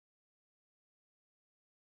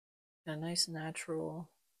 Got a nice natural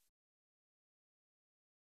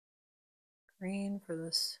green for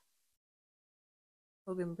this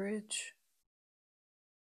Hogan Bridge.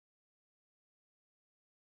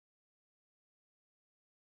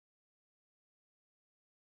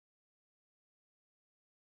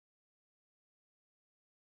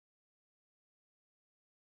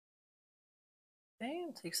 Okay,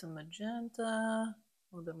 take some magenta, a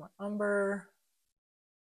little bit more umber,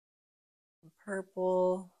 some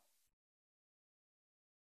purple,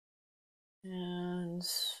 and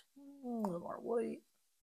a little more white.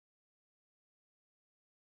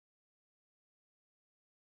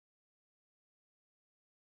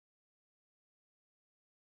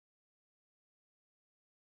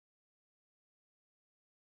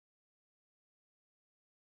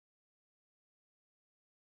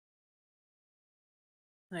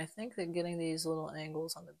 And I think that getting these little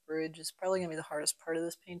angles on the bridge is probably going to be the hardest part of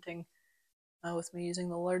this painting. With me using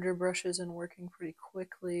the larger brushes and working pretty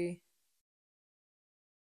quickly,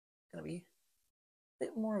 it's going to be a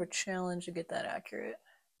bit more of a challenge to get that accurate.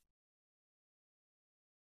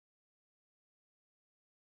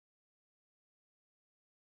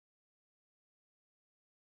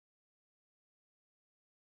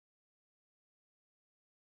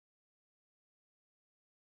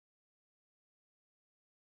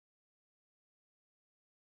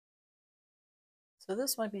 So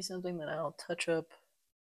this might be something that I'll touch up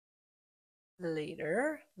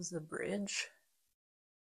later. This is the bridge.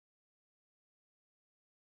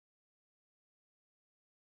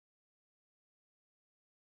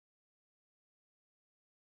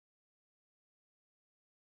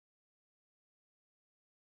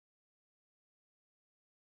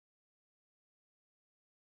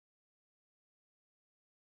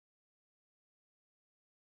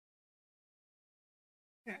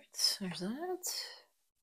 Alright, there's that.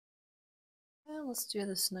 And let's do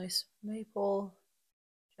this nice maple,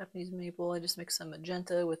 Japanese maple. I just mixed some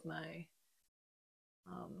magenta with my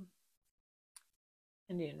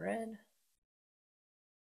Indian red.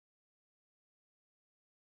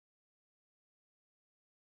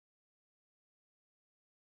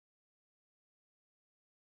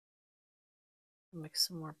 Mix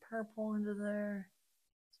some more purple into there,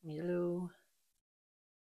 some yellow,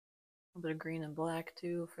 a little bit of green and black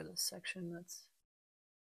too for this section that's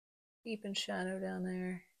deep in shadow down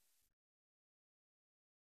there.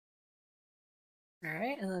 All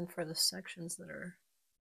right, and then for the sections that are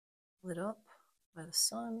lit up by the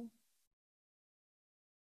sun,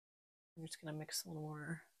 I'm just gonna mix a little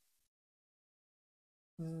more.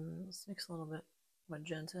 Let's mix a little bit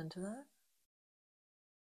magenta into that.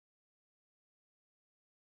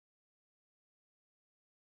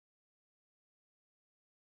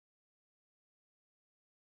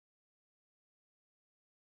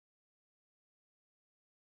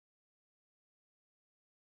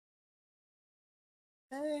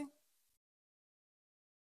 Okay.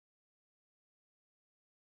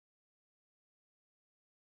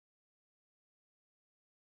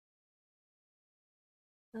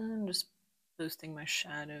 And just boosting my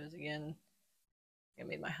shadows again. I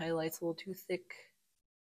made my highlights a little too thick.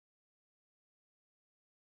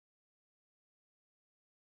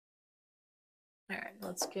 All right,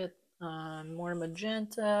 let's get more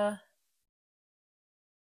magenta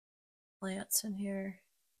plants in here.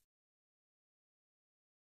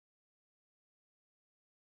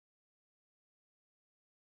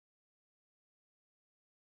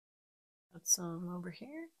 Got some over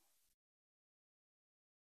here.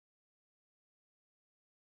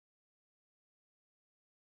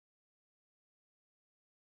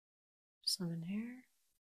 Some in here.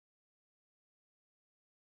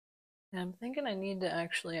 And I'm thinking I need to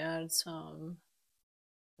actually add some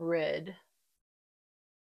red,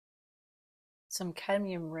 some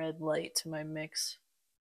cadmium red light to my mix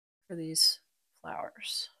for these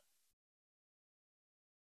flowers.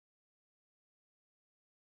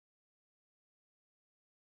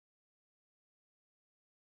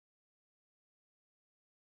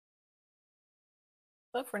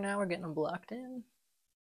 But for now, we're getting them blocked in.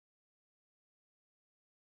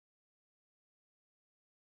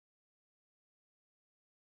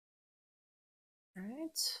 All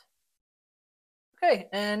right. Okay,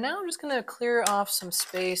 and now I'm just gonna clear off some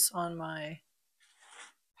space on my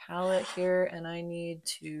palette here, and I need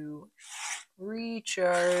to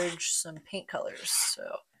recharge some paint colors. So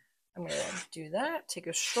I'm gonna do that, take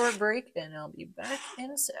a short break, and I'll be back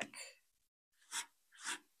in a sec.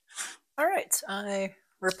 All right, I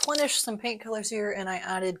replenished some paint colors here, and I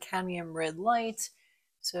added cadmium red light.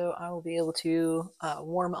 So I will be able to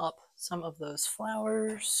warm up some of those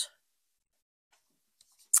flowers.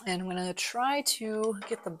 And I'm going to try to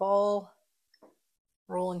get the ball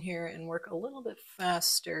rolling here and work a little bit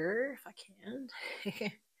faster if I can.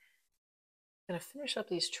 I'm going to finish up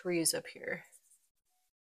these trees up here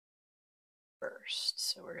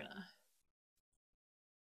first. So we're going to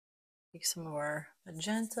take some of our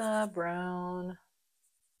magenta, brown,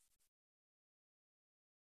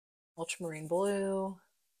 ultramarine blue,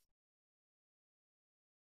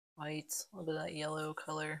 white, a little bit of that yellow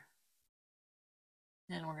color.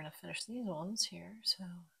 And we're going to finish these ones here. So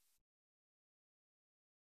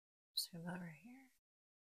just do that right here.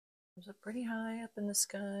 Comes up pretty high up in the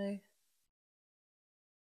sky.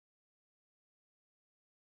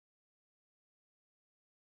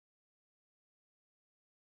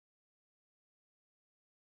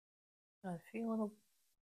 Got a few little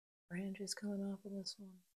branches coming off of this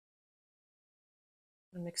one.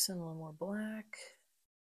 I'm gonna mix in a little more black,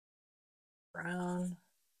 brown,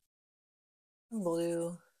 and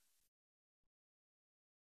blue.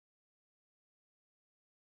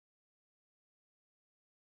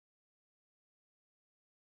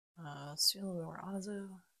 Let's do a little more azo,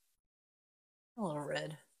 a little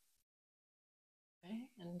red. Okay,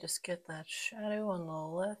 and just get that shadow on the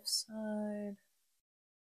left side.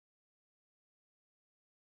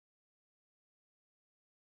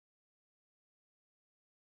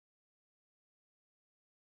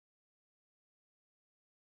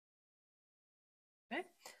 Okay,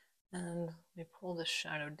 and we pull this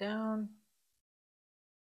shadow down.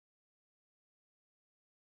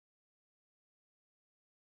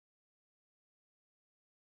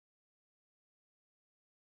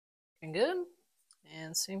 Looking good.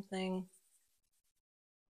 And same thing,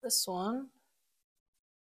 this one.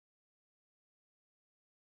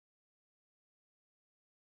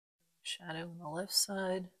 Shadow on the left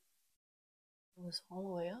side. Pull this all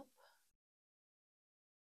the way up.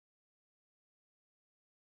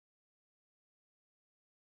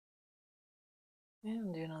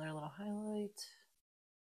 And do another little highlight.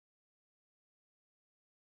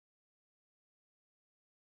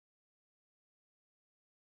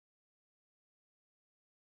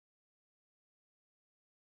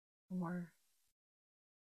 More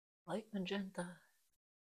light magenta.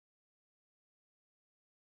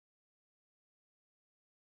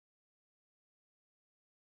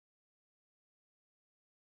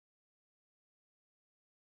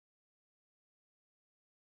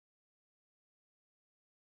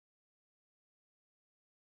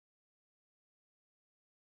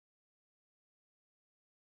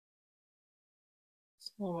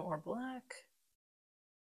 Just a little bit more black.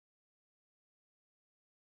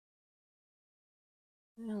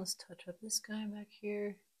 And let's touch up this guy back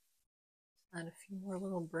here. Add a few more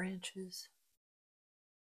little branches.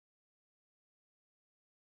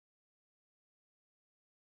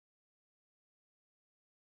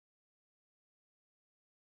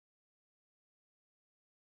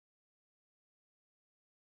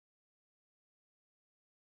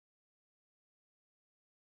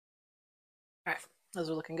 All right, those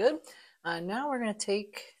are looking good. Now we're going to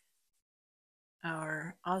take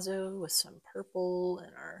our azo with some purple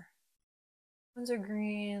and our windsor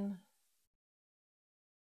green,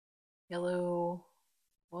 yellow,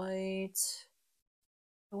 white.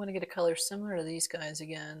 I want to get a color similar to these guys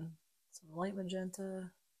again. Some light magenta,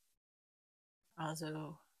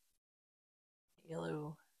 azo,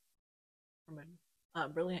 yellow, from a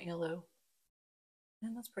brilliant yellow.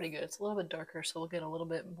 And that's pretty good. It's a little bit darker, so we'll get a little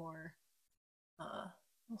bit more,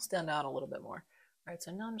 we'll stand out a little bit more. All right,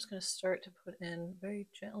 so now I'm just going to start to put in very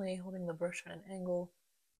gently, holding the brush at an angle,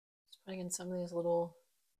 just putting in some of these little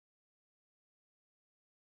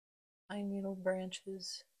pine needle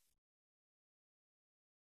branches.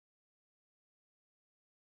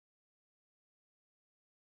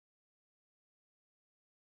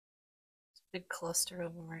 There's a big cluster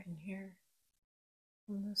of them right in here.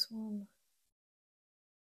 And this one,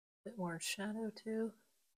 a bit more shadow too.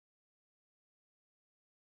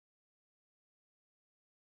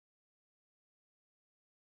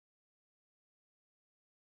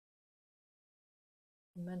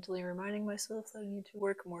 I'm mentally reminding myself that I need to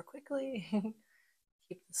work more quickly.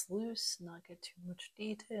 Keep this loose, not get too much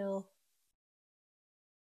detail.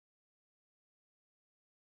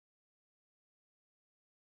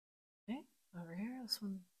 Okay, over here, this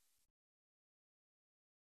one.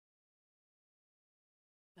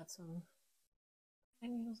 Got some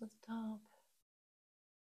pine needles at the top.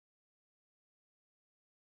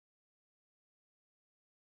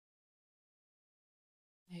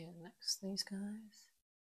 And next, these guys.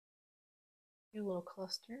 A few little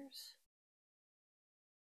clusters.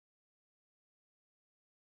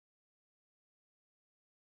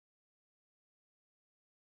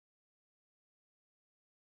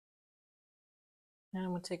 Now I'm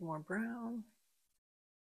going to take more brown.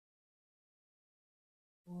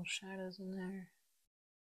 Little shadows in there.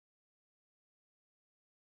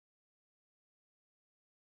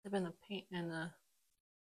 Dip in the paint and the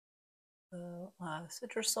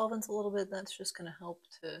citrus solvents a little bit. That's just going to help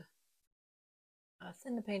to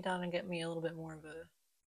thin the paint down and get me a little bit more of a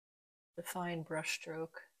defined brush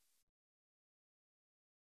stroke.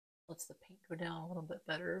 Lets the paint go down a little bit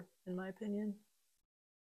better, in my opinion.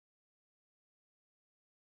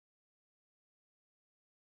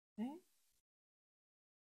 Okay.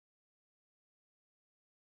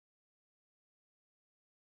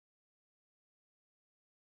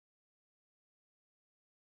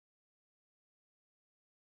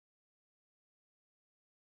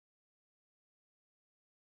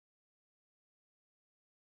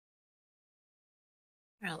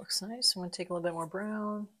 That looks nice. I'm going to take a little bit more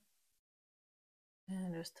brown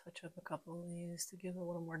and just touch up a couple of these to give it a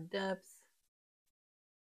little more depth.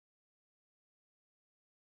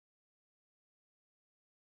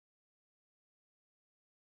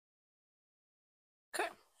 Okay,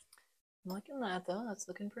 I'm liking that though. That's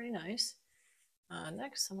looking pretty nice.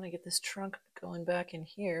 Next, I'm going to get this trunk going back in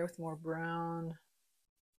here with more brown,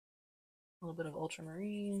 a little bit of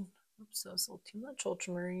ultramarine. Oops, that was a little too much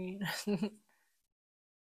ultramarine.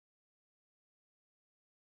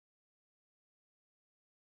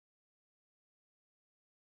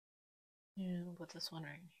 And we'll put this one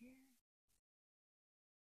right in here.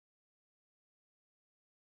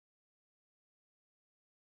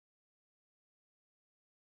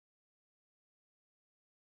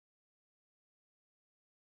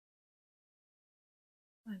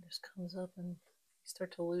 It just comes up and you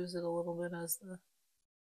start to lose it a little bit as the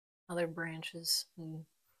other branches and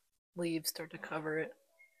leaves start to cover it.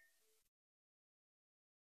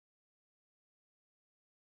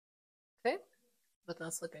 Okay, but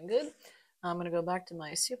that's looking good. I'm going to go back to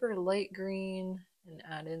my super light green and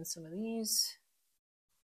add in some of these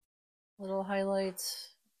little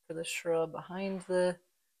highlights for the shrub behind the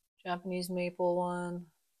Japanese maple one.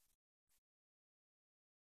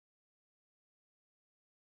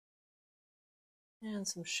 And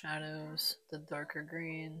some shadows, the darker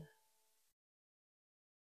green.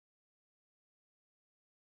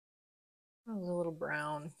 That was a little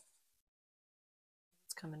brown.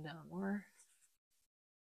 It's coming down more.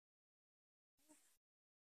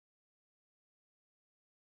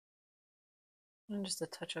 And just to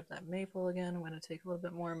touch up that maple again, I'm going to take a little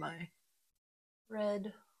bit more of my red.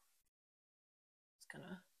 Just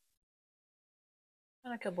gonna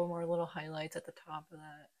add a couple more little highlights at the top of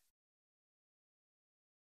that.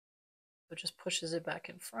 So it just pushes it back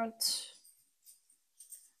in front.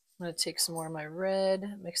 I'm going to take some more of my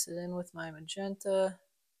red, mix it in with my magenta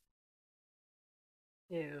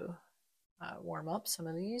to warm up some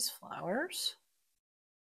of these flowers.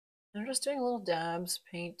 And I'm just doing little dabs,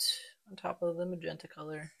 paint on top of the magenta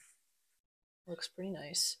color. Looks pretty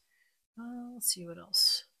nice. Let's see what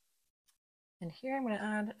else. And here I'm going to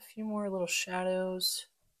add a few more little shadows.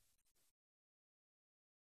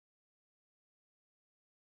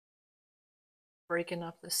 Breaking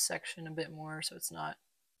up this section a bit more so it's not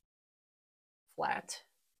flat.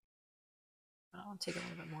 I'll take a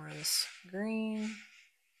little bit more of this green.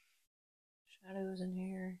 Shadows in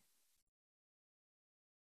here.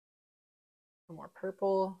 A little more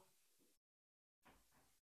purple.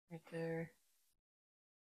 Right there.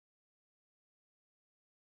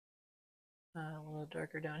 A little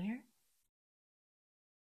darker down here.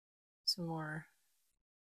 Some more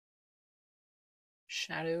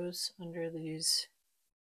shadows under these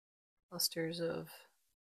clusters of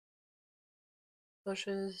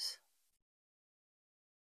bushes.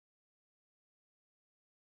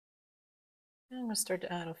 And I'm going to start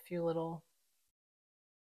to add a few little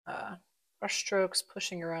brush strokes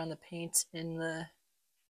pushing around the paint in the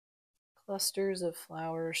clusters of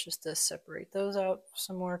flowers just to separate those out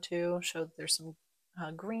some more too. Show that there's some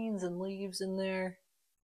greens and leaves in there.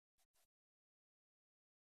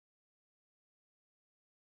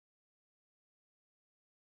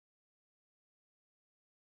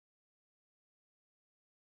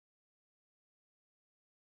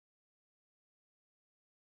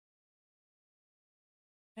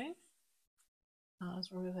 Okay. As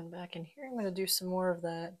we're moving back in here, I'm going to do some more of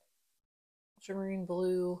that ultramarine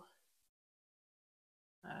blue.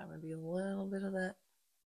 Maybe a little bit of that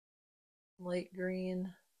light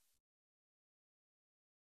green.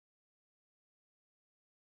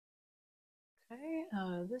 Okay,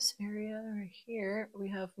 this area right here, we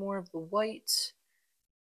have more of the white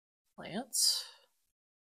plants.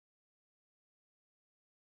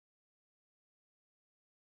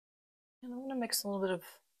 And I'm going to mix a little bit of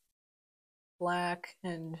black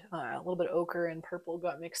and a little bit of ochre and purple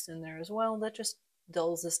got mixed in there as well. That just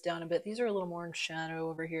dulls this down a bit. These are a little more in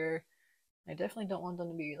shadow over here. I definitely don't want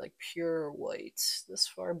them to be like pure white this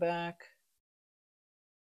far back.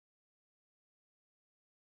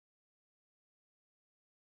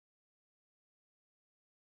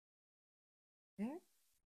 Okay.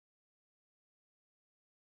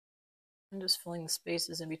 I'm just filling the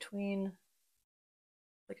spaces in between,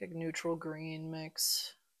 like a neutral green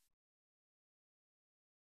mix.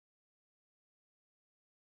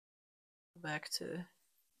 Back to the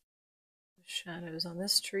shadows on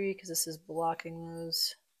this tree because this is blocking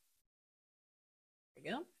those. There we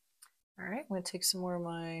go. All right, I'm going to take some more of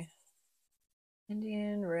my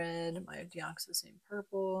Indian red, my dioxizane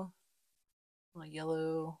purple, my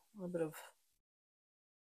yellow, a little bit of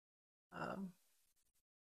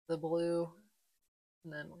the blue,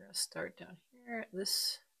 and then we're going to start down here at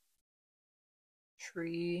this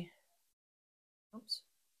tree. Oops,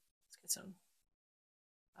 let's get some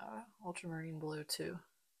ultramarine blue too.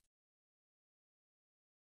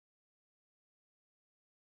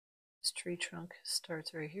 This tree trunk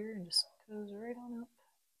starts right here and just goes right on up.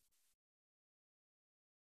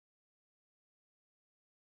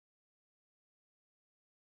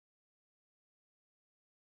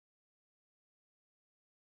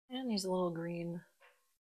 And these little green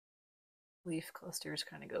leaf clusters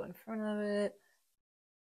kind of go in front of it.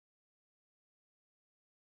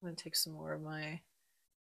 I'm going to take some more of my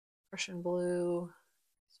Prussian blue,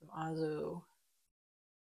 some azo,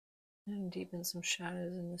 and deepen some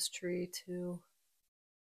shadows in this tree too.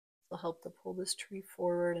 It'll help to pull this tree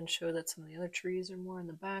forward and show that some of the other trees are more in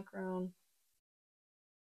the background.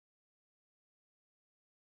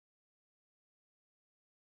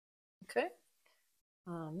 Okay.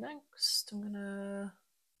 Next, let's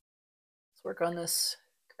work on this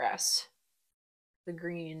grass, the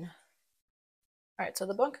green. All right, so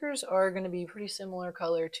the bunkers are going to be pretty similar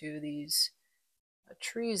color to these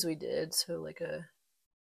trees we did, so like a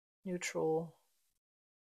neutral,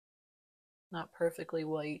 not perfectly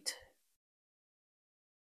white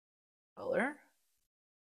color.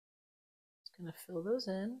 Just going to fill those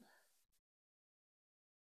in.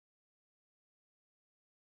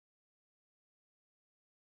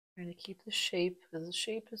 Trying to keep the shape, because the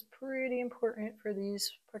shape is pretty important for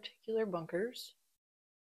these particular bunkers.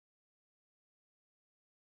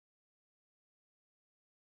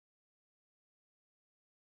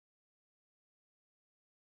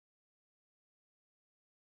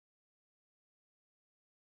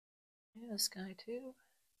 Yeah, this guy too.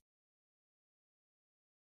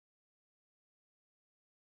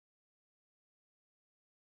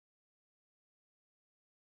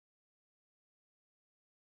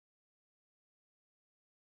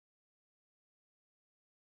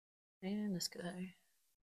 And this guy.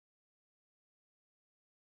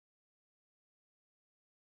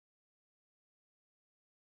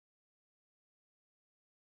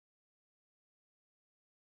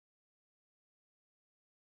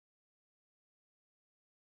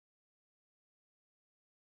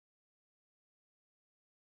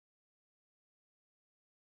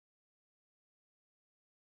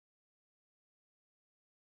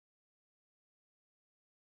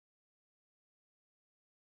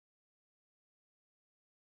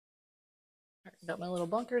 All right, got my little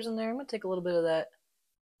bunkers in there. I'm going to take a little bit of that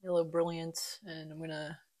yellow brilliant and I'm going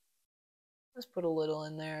to just put a little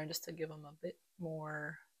in there just to give them a bit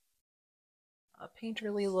more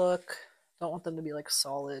painterly look. Don't want them to be like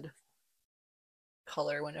solid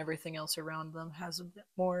color when everything else around them has a bit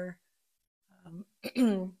more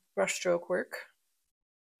brush stroke work.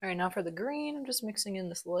 All right, now for the green, I'm just mixing in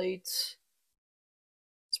this light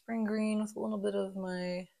spring green with a little bit of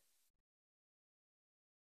my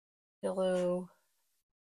yellow.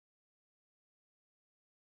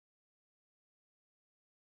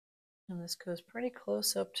 And this goes pretty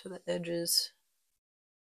close up to the edges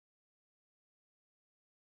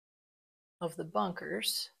of the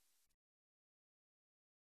bunkers.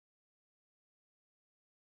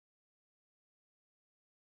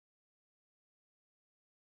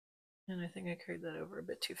 And I think I carried that over a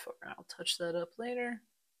bit too far. I'll touch that up later.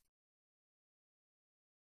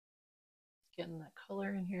 Getting that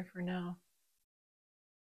color in here for now.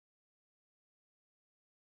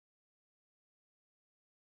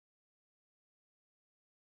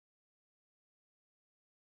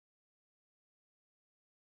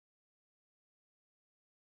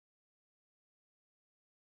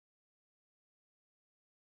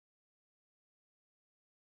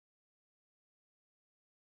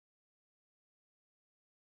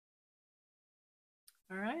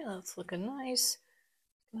 All right, that's looking nice.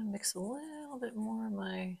 I'm gonna mix a little bit more of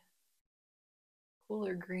my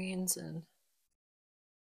cooler greens and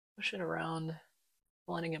push it around,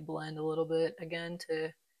 letting it blend a little bit again to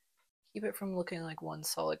keep it from looking like one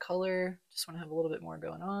solid color. Just want to have a little bit more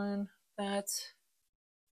going on. That.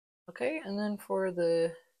 Okay, and then for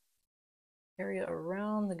the area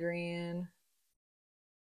around the green,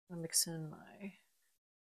 I'll mix in my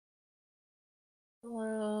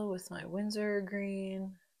yellow with my Windsor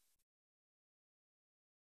green.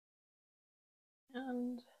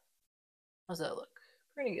 And how's that look?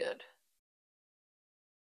 Pretty good.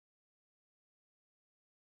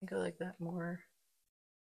 I think I like that more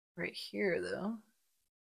right here though.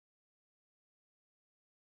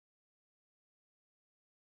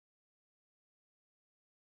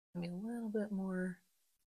 Maybe a little bit more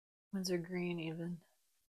Windsor green even.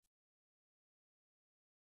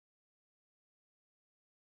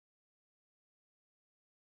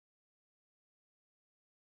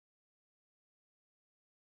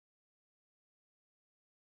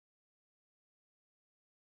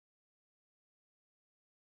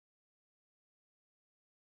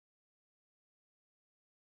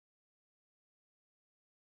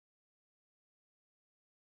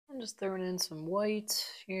 I'm just throwing in some white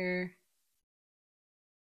here.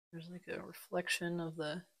 There's like a reflection of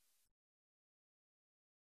the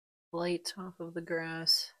light off of the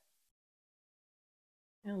grass.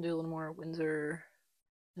 And I'll do a little more Windsor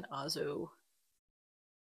and Azo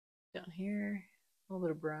down here. A little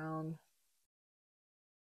bit of brown.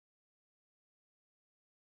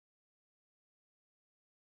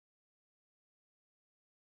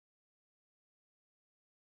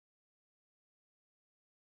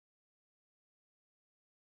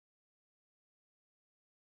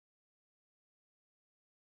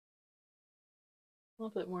 A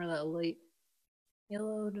little bit more of that light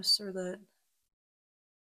yellow, just sort of that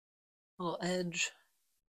little edge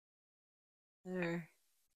there.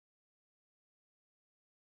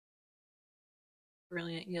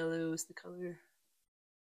 Brilliant yellow is the color.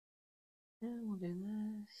 And we'll do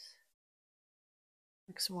this.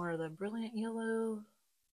 Mix more of the brilliant yellow,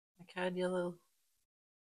 my cad yellow.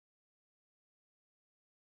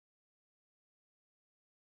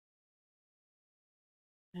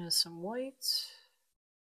 And some white.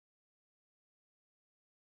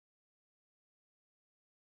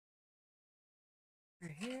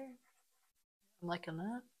 Right here. I'm liking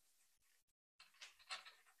that.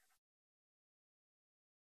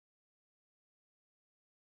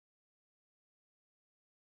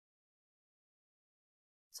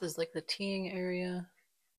 This is like the teeing area.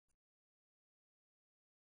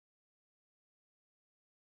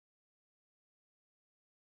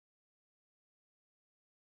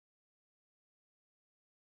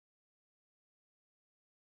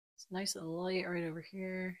 It's nice and light right over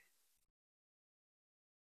here.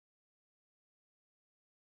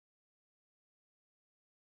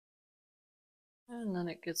 And then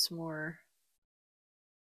it gets more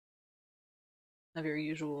of your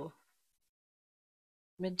usual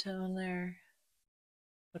mid-tone there.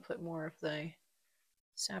 I put more of the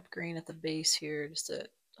sap green at the base here just to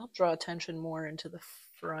help draw attention more into the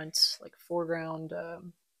front, like foreground,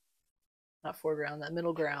 not foreground, that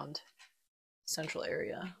middle ground central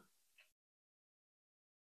area.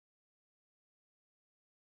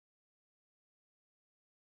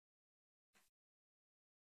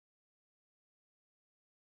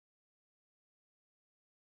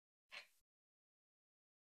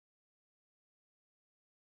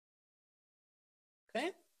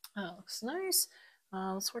 Okay, that looks nice.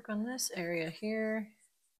 Let's work on this area here.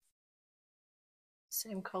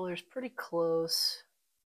 Same colors, pretty close.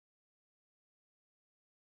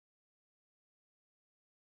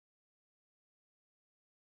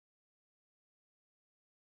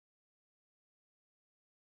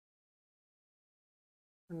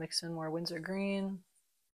 Mix in more Windsor green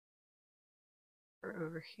for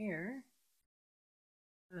over here.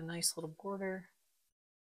 A nice little border.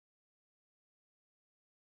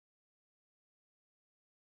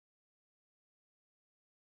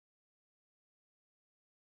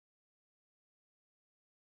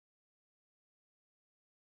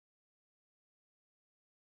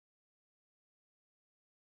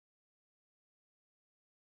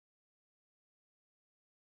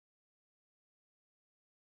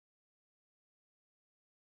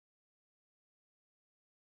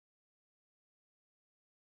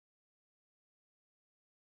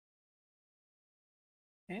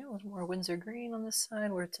 Okay, a little more Windsor green on this side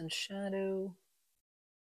where it's in shadow.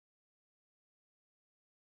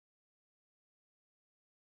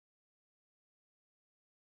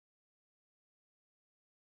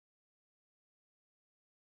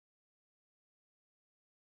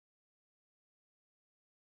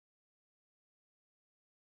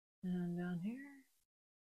 And down here,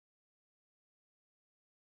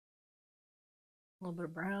 a little bit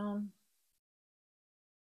of brown.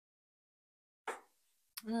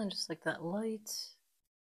 And then just like that light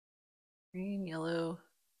green, yellow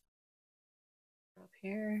up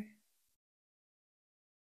here.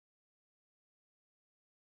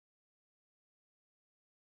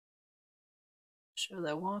 Show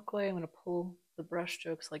that walkway. I'm going to pull the brush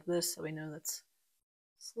strokes like this so we know that's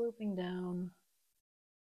sloping down.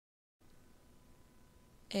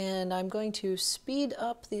 And I'm going to speed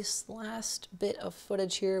up this last bit of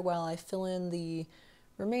footage here while I fill in the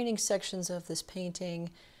remaining sections of this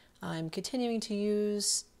painting. I'm continuing to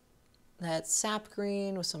use that sap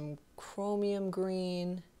green with some chromium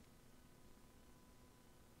green.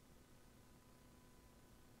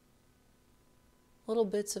 Little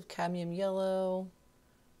bits of cadmium yellow,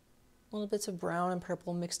 little bits of brown and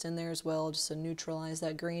purple mixed in there as well, just to neutralize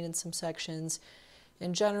that green in some sections.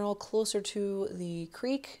 In general, closer to the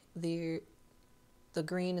creek, the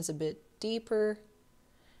green is a bit deeper.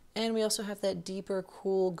 And we also have that deeper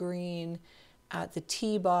cool green at the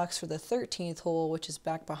tee box for the 13th hole, which is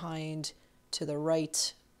back behind to the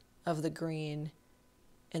right of the green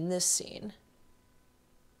in this scene.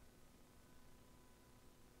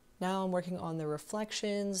 Now I'm working on the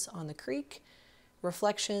reflections on the creek.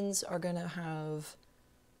 Reflections are going to have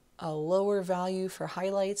a lower value for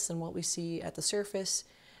highlights than what we see at the surface,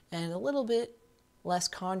 and a little bit less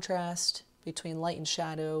contrast between light and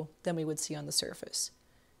shadow than we would see on the surface.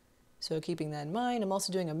 So keeping that in mind, I'm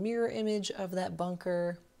also doing a mirror image of that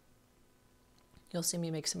bunker. You'll see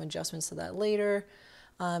me make some adjustments to that later.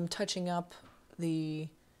 I'm touching up filling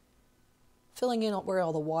in where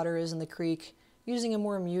all the water is in the creek, using a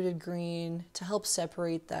more muted green to help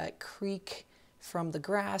separate that creek from the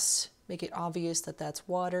grass, make it obvious that that's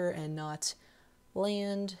water and not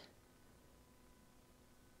land.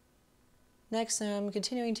 Next, I'm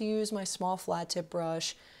continuing to use my small flat tip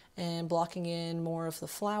brush and blocking in more of the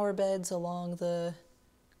flower beds along the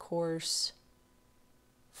course.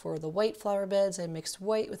 For the white flower beds, I mixed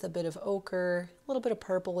white with a bit of ochre, a little bit of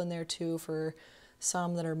purple in there too for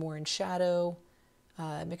some that are more in shadow.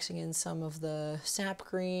 Mixing in some of the sap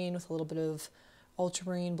green with a little bit of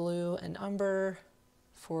ultramarine blue and umber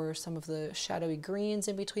for some of the shadowy greens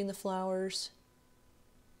in between the flowers.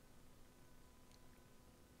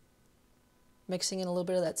 Mixing in a little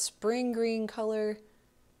bit of that spring green color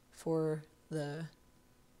for the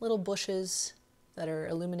little bushes that are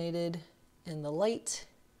illuminated in the light.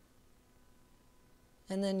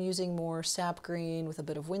 And then using more sap green with a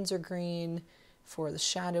bit of windsor green for the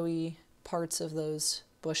shadowy parts of those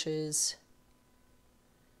bushes.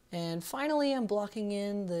 And finally, I'm blocking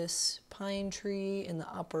in this pine tree in the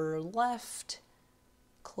upper left,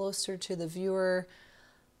 closer to the viewer.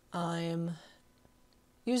 I'm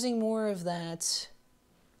using more of that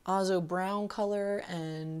Azo brown color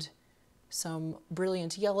and some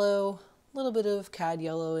brilliant yellow, a little bit of cad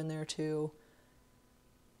yellow in there too.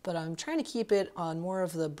 But I'm trying to keep it on more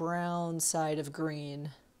of the brown side of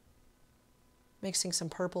green. Mixing some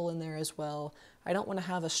purple in there as well. I don't want to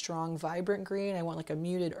have a strong, vibrant green. I want like a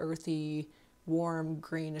muted, earthy, warm,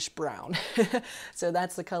 greenish brown. So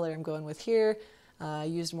that's the color I'm going with here. I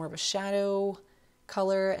used more of a shadow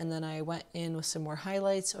color, and then I went in with some more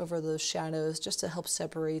highlights over those shadows just to help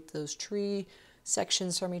separate those tree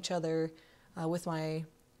sections from each other. With my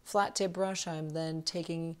flat tip brush, I'm then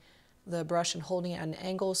taking the brush and holding it at an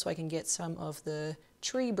angle so I can get some of the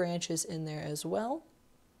tree branches in there as well.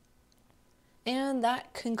 And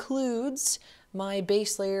that concludes my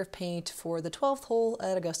base layer of paint for the 12th hole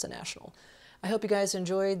at Augusta National. I hope you guys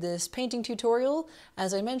enjoyed this painting tutorial.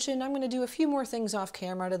 As I mentioned, I'm going to do a few more things off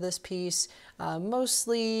camera to this piece,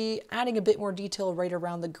 mostly adding a bit more detail right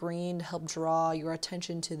around the green to help draw your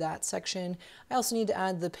attention to that section. I also need to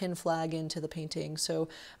add the pin flag into the painting, so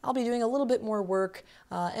I'll be doing a little bit more work,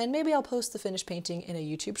 and maybe I'll post the finished painting in a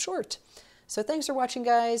YouTube short. So thanks for watching,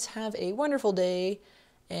 guys. Have a wonderful day,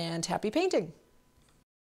 and happy painting!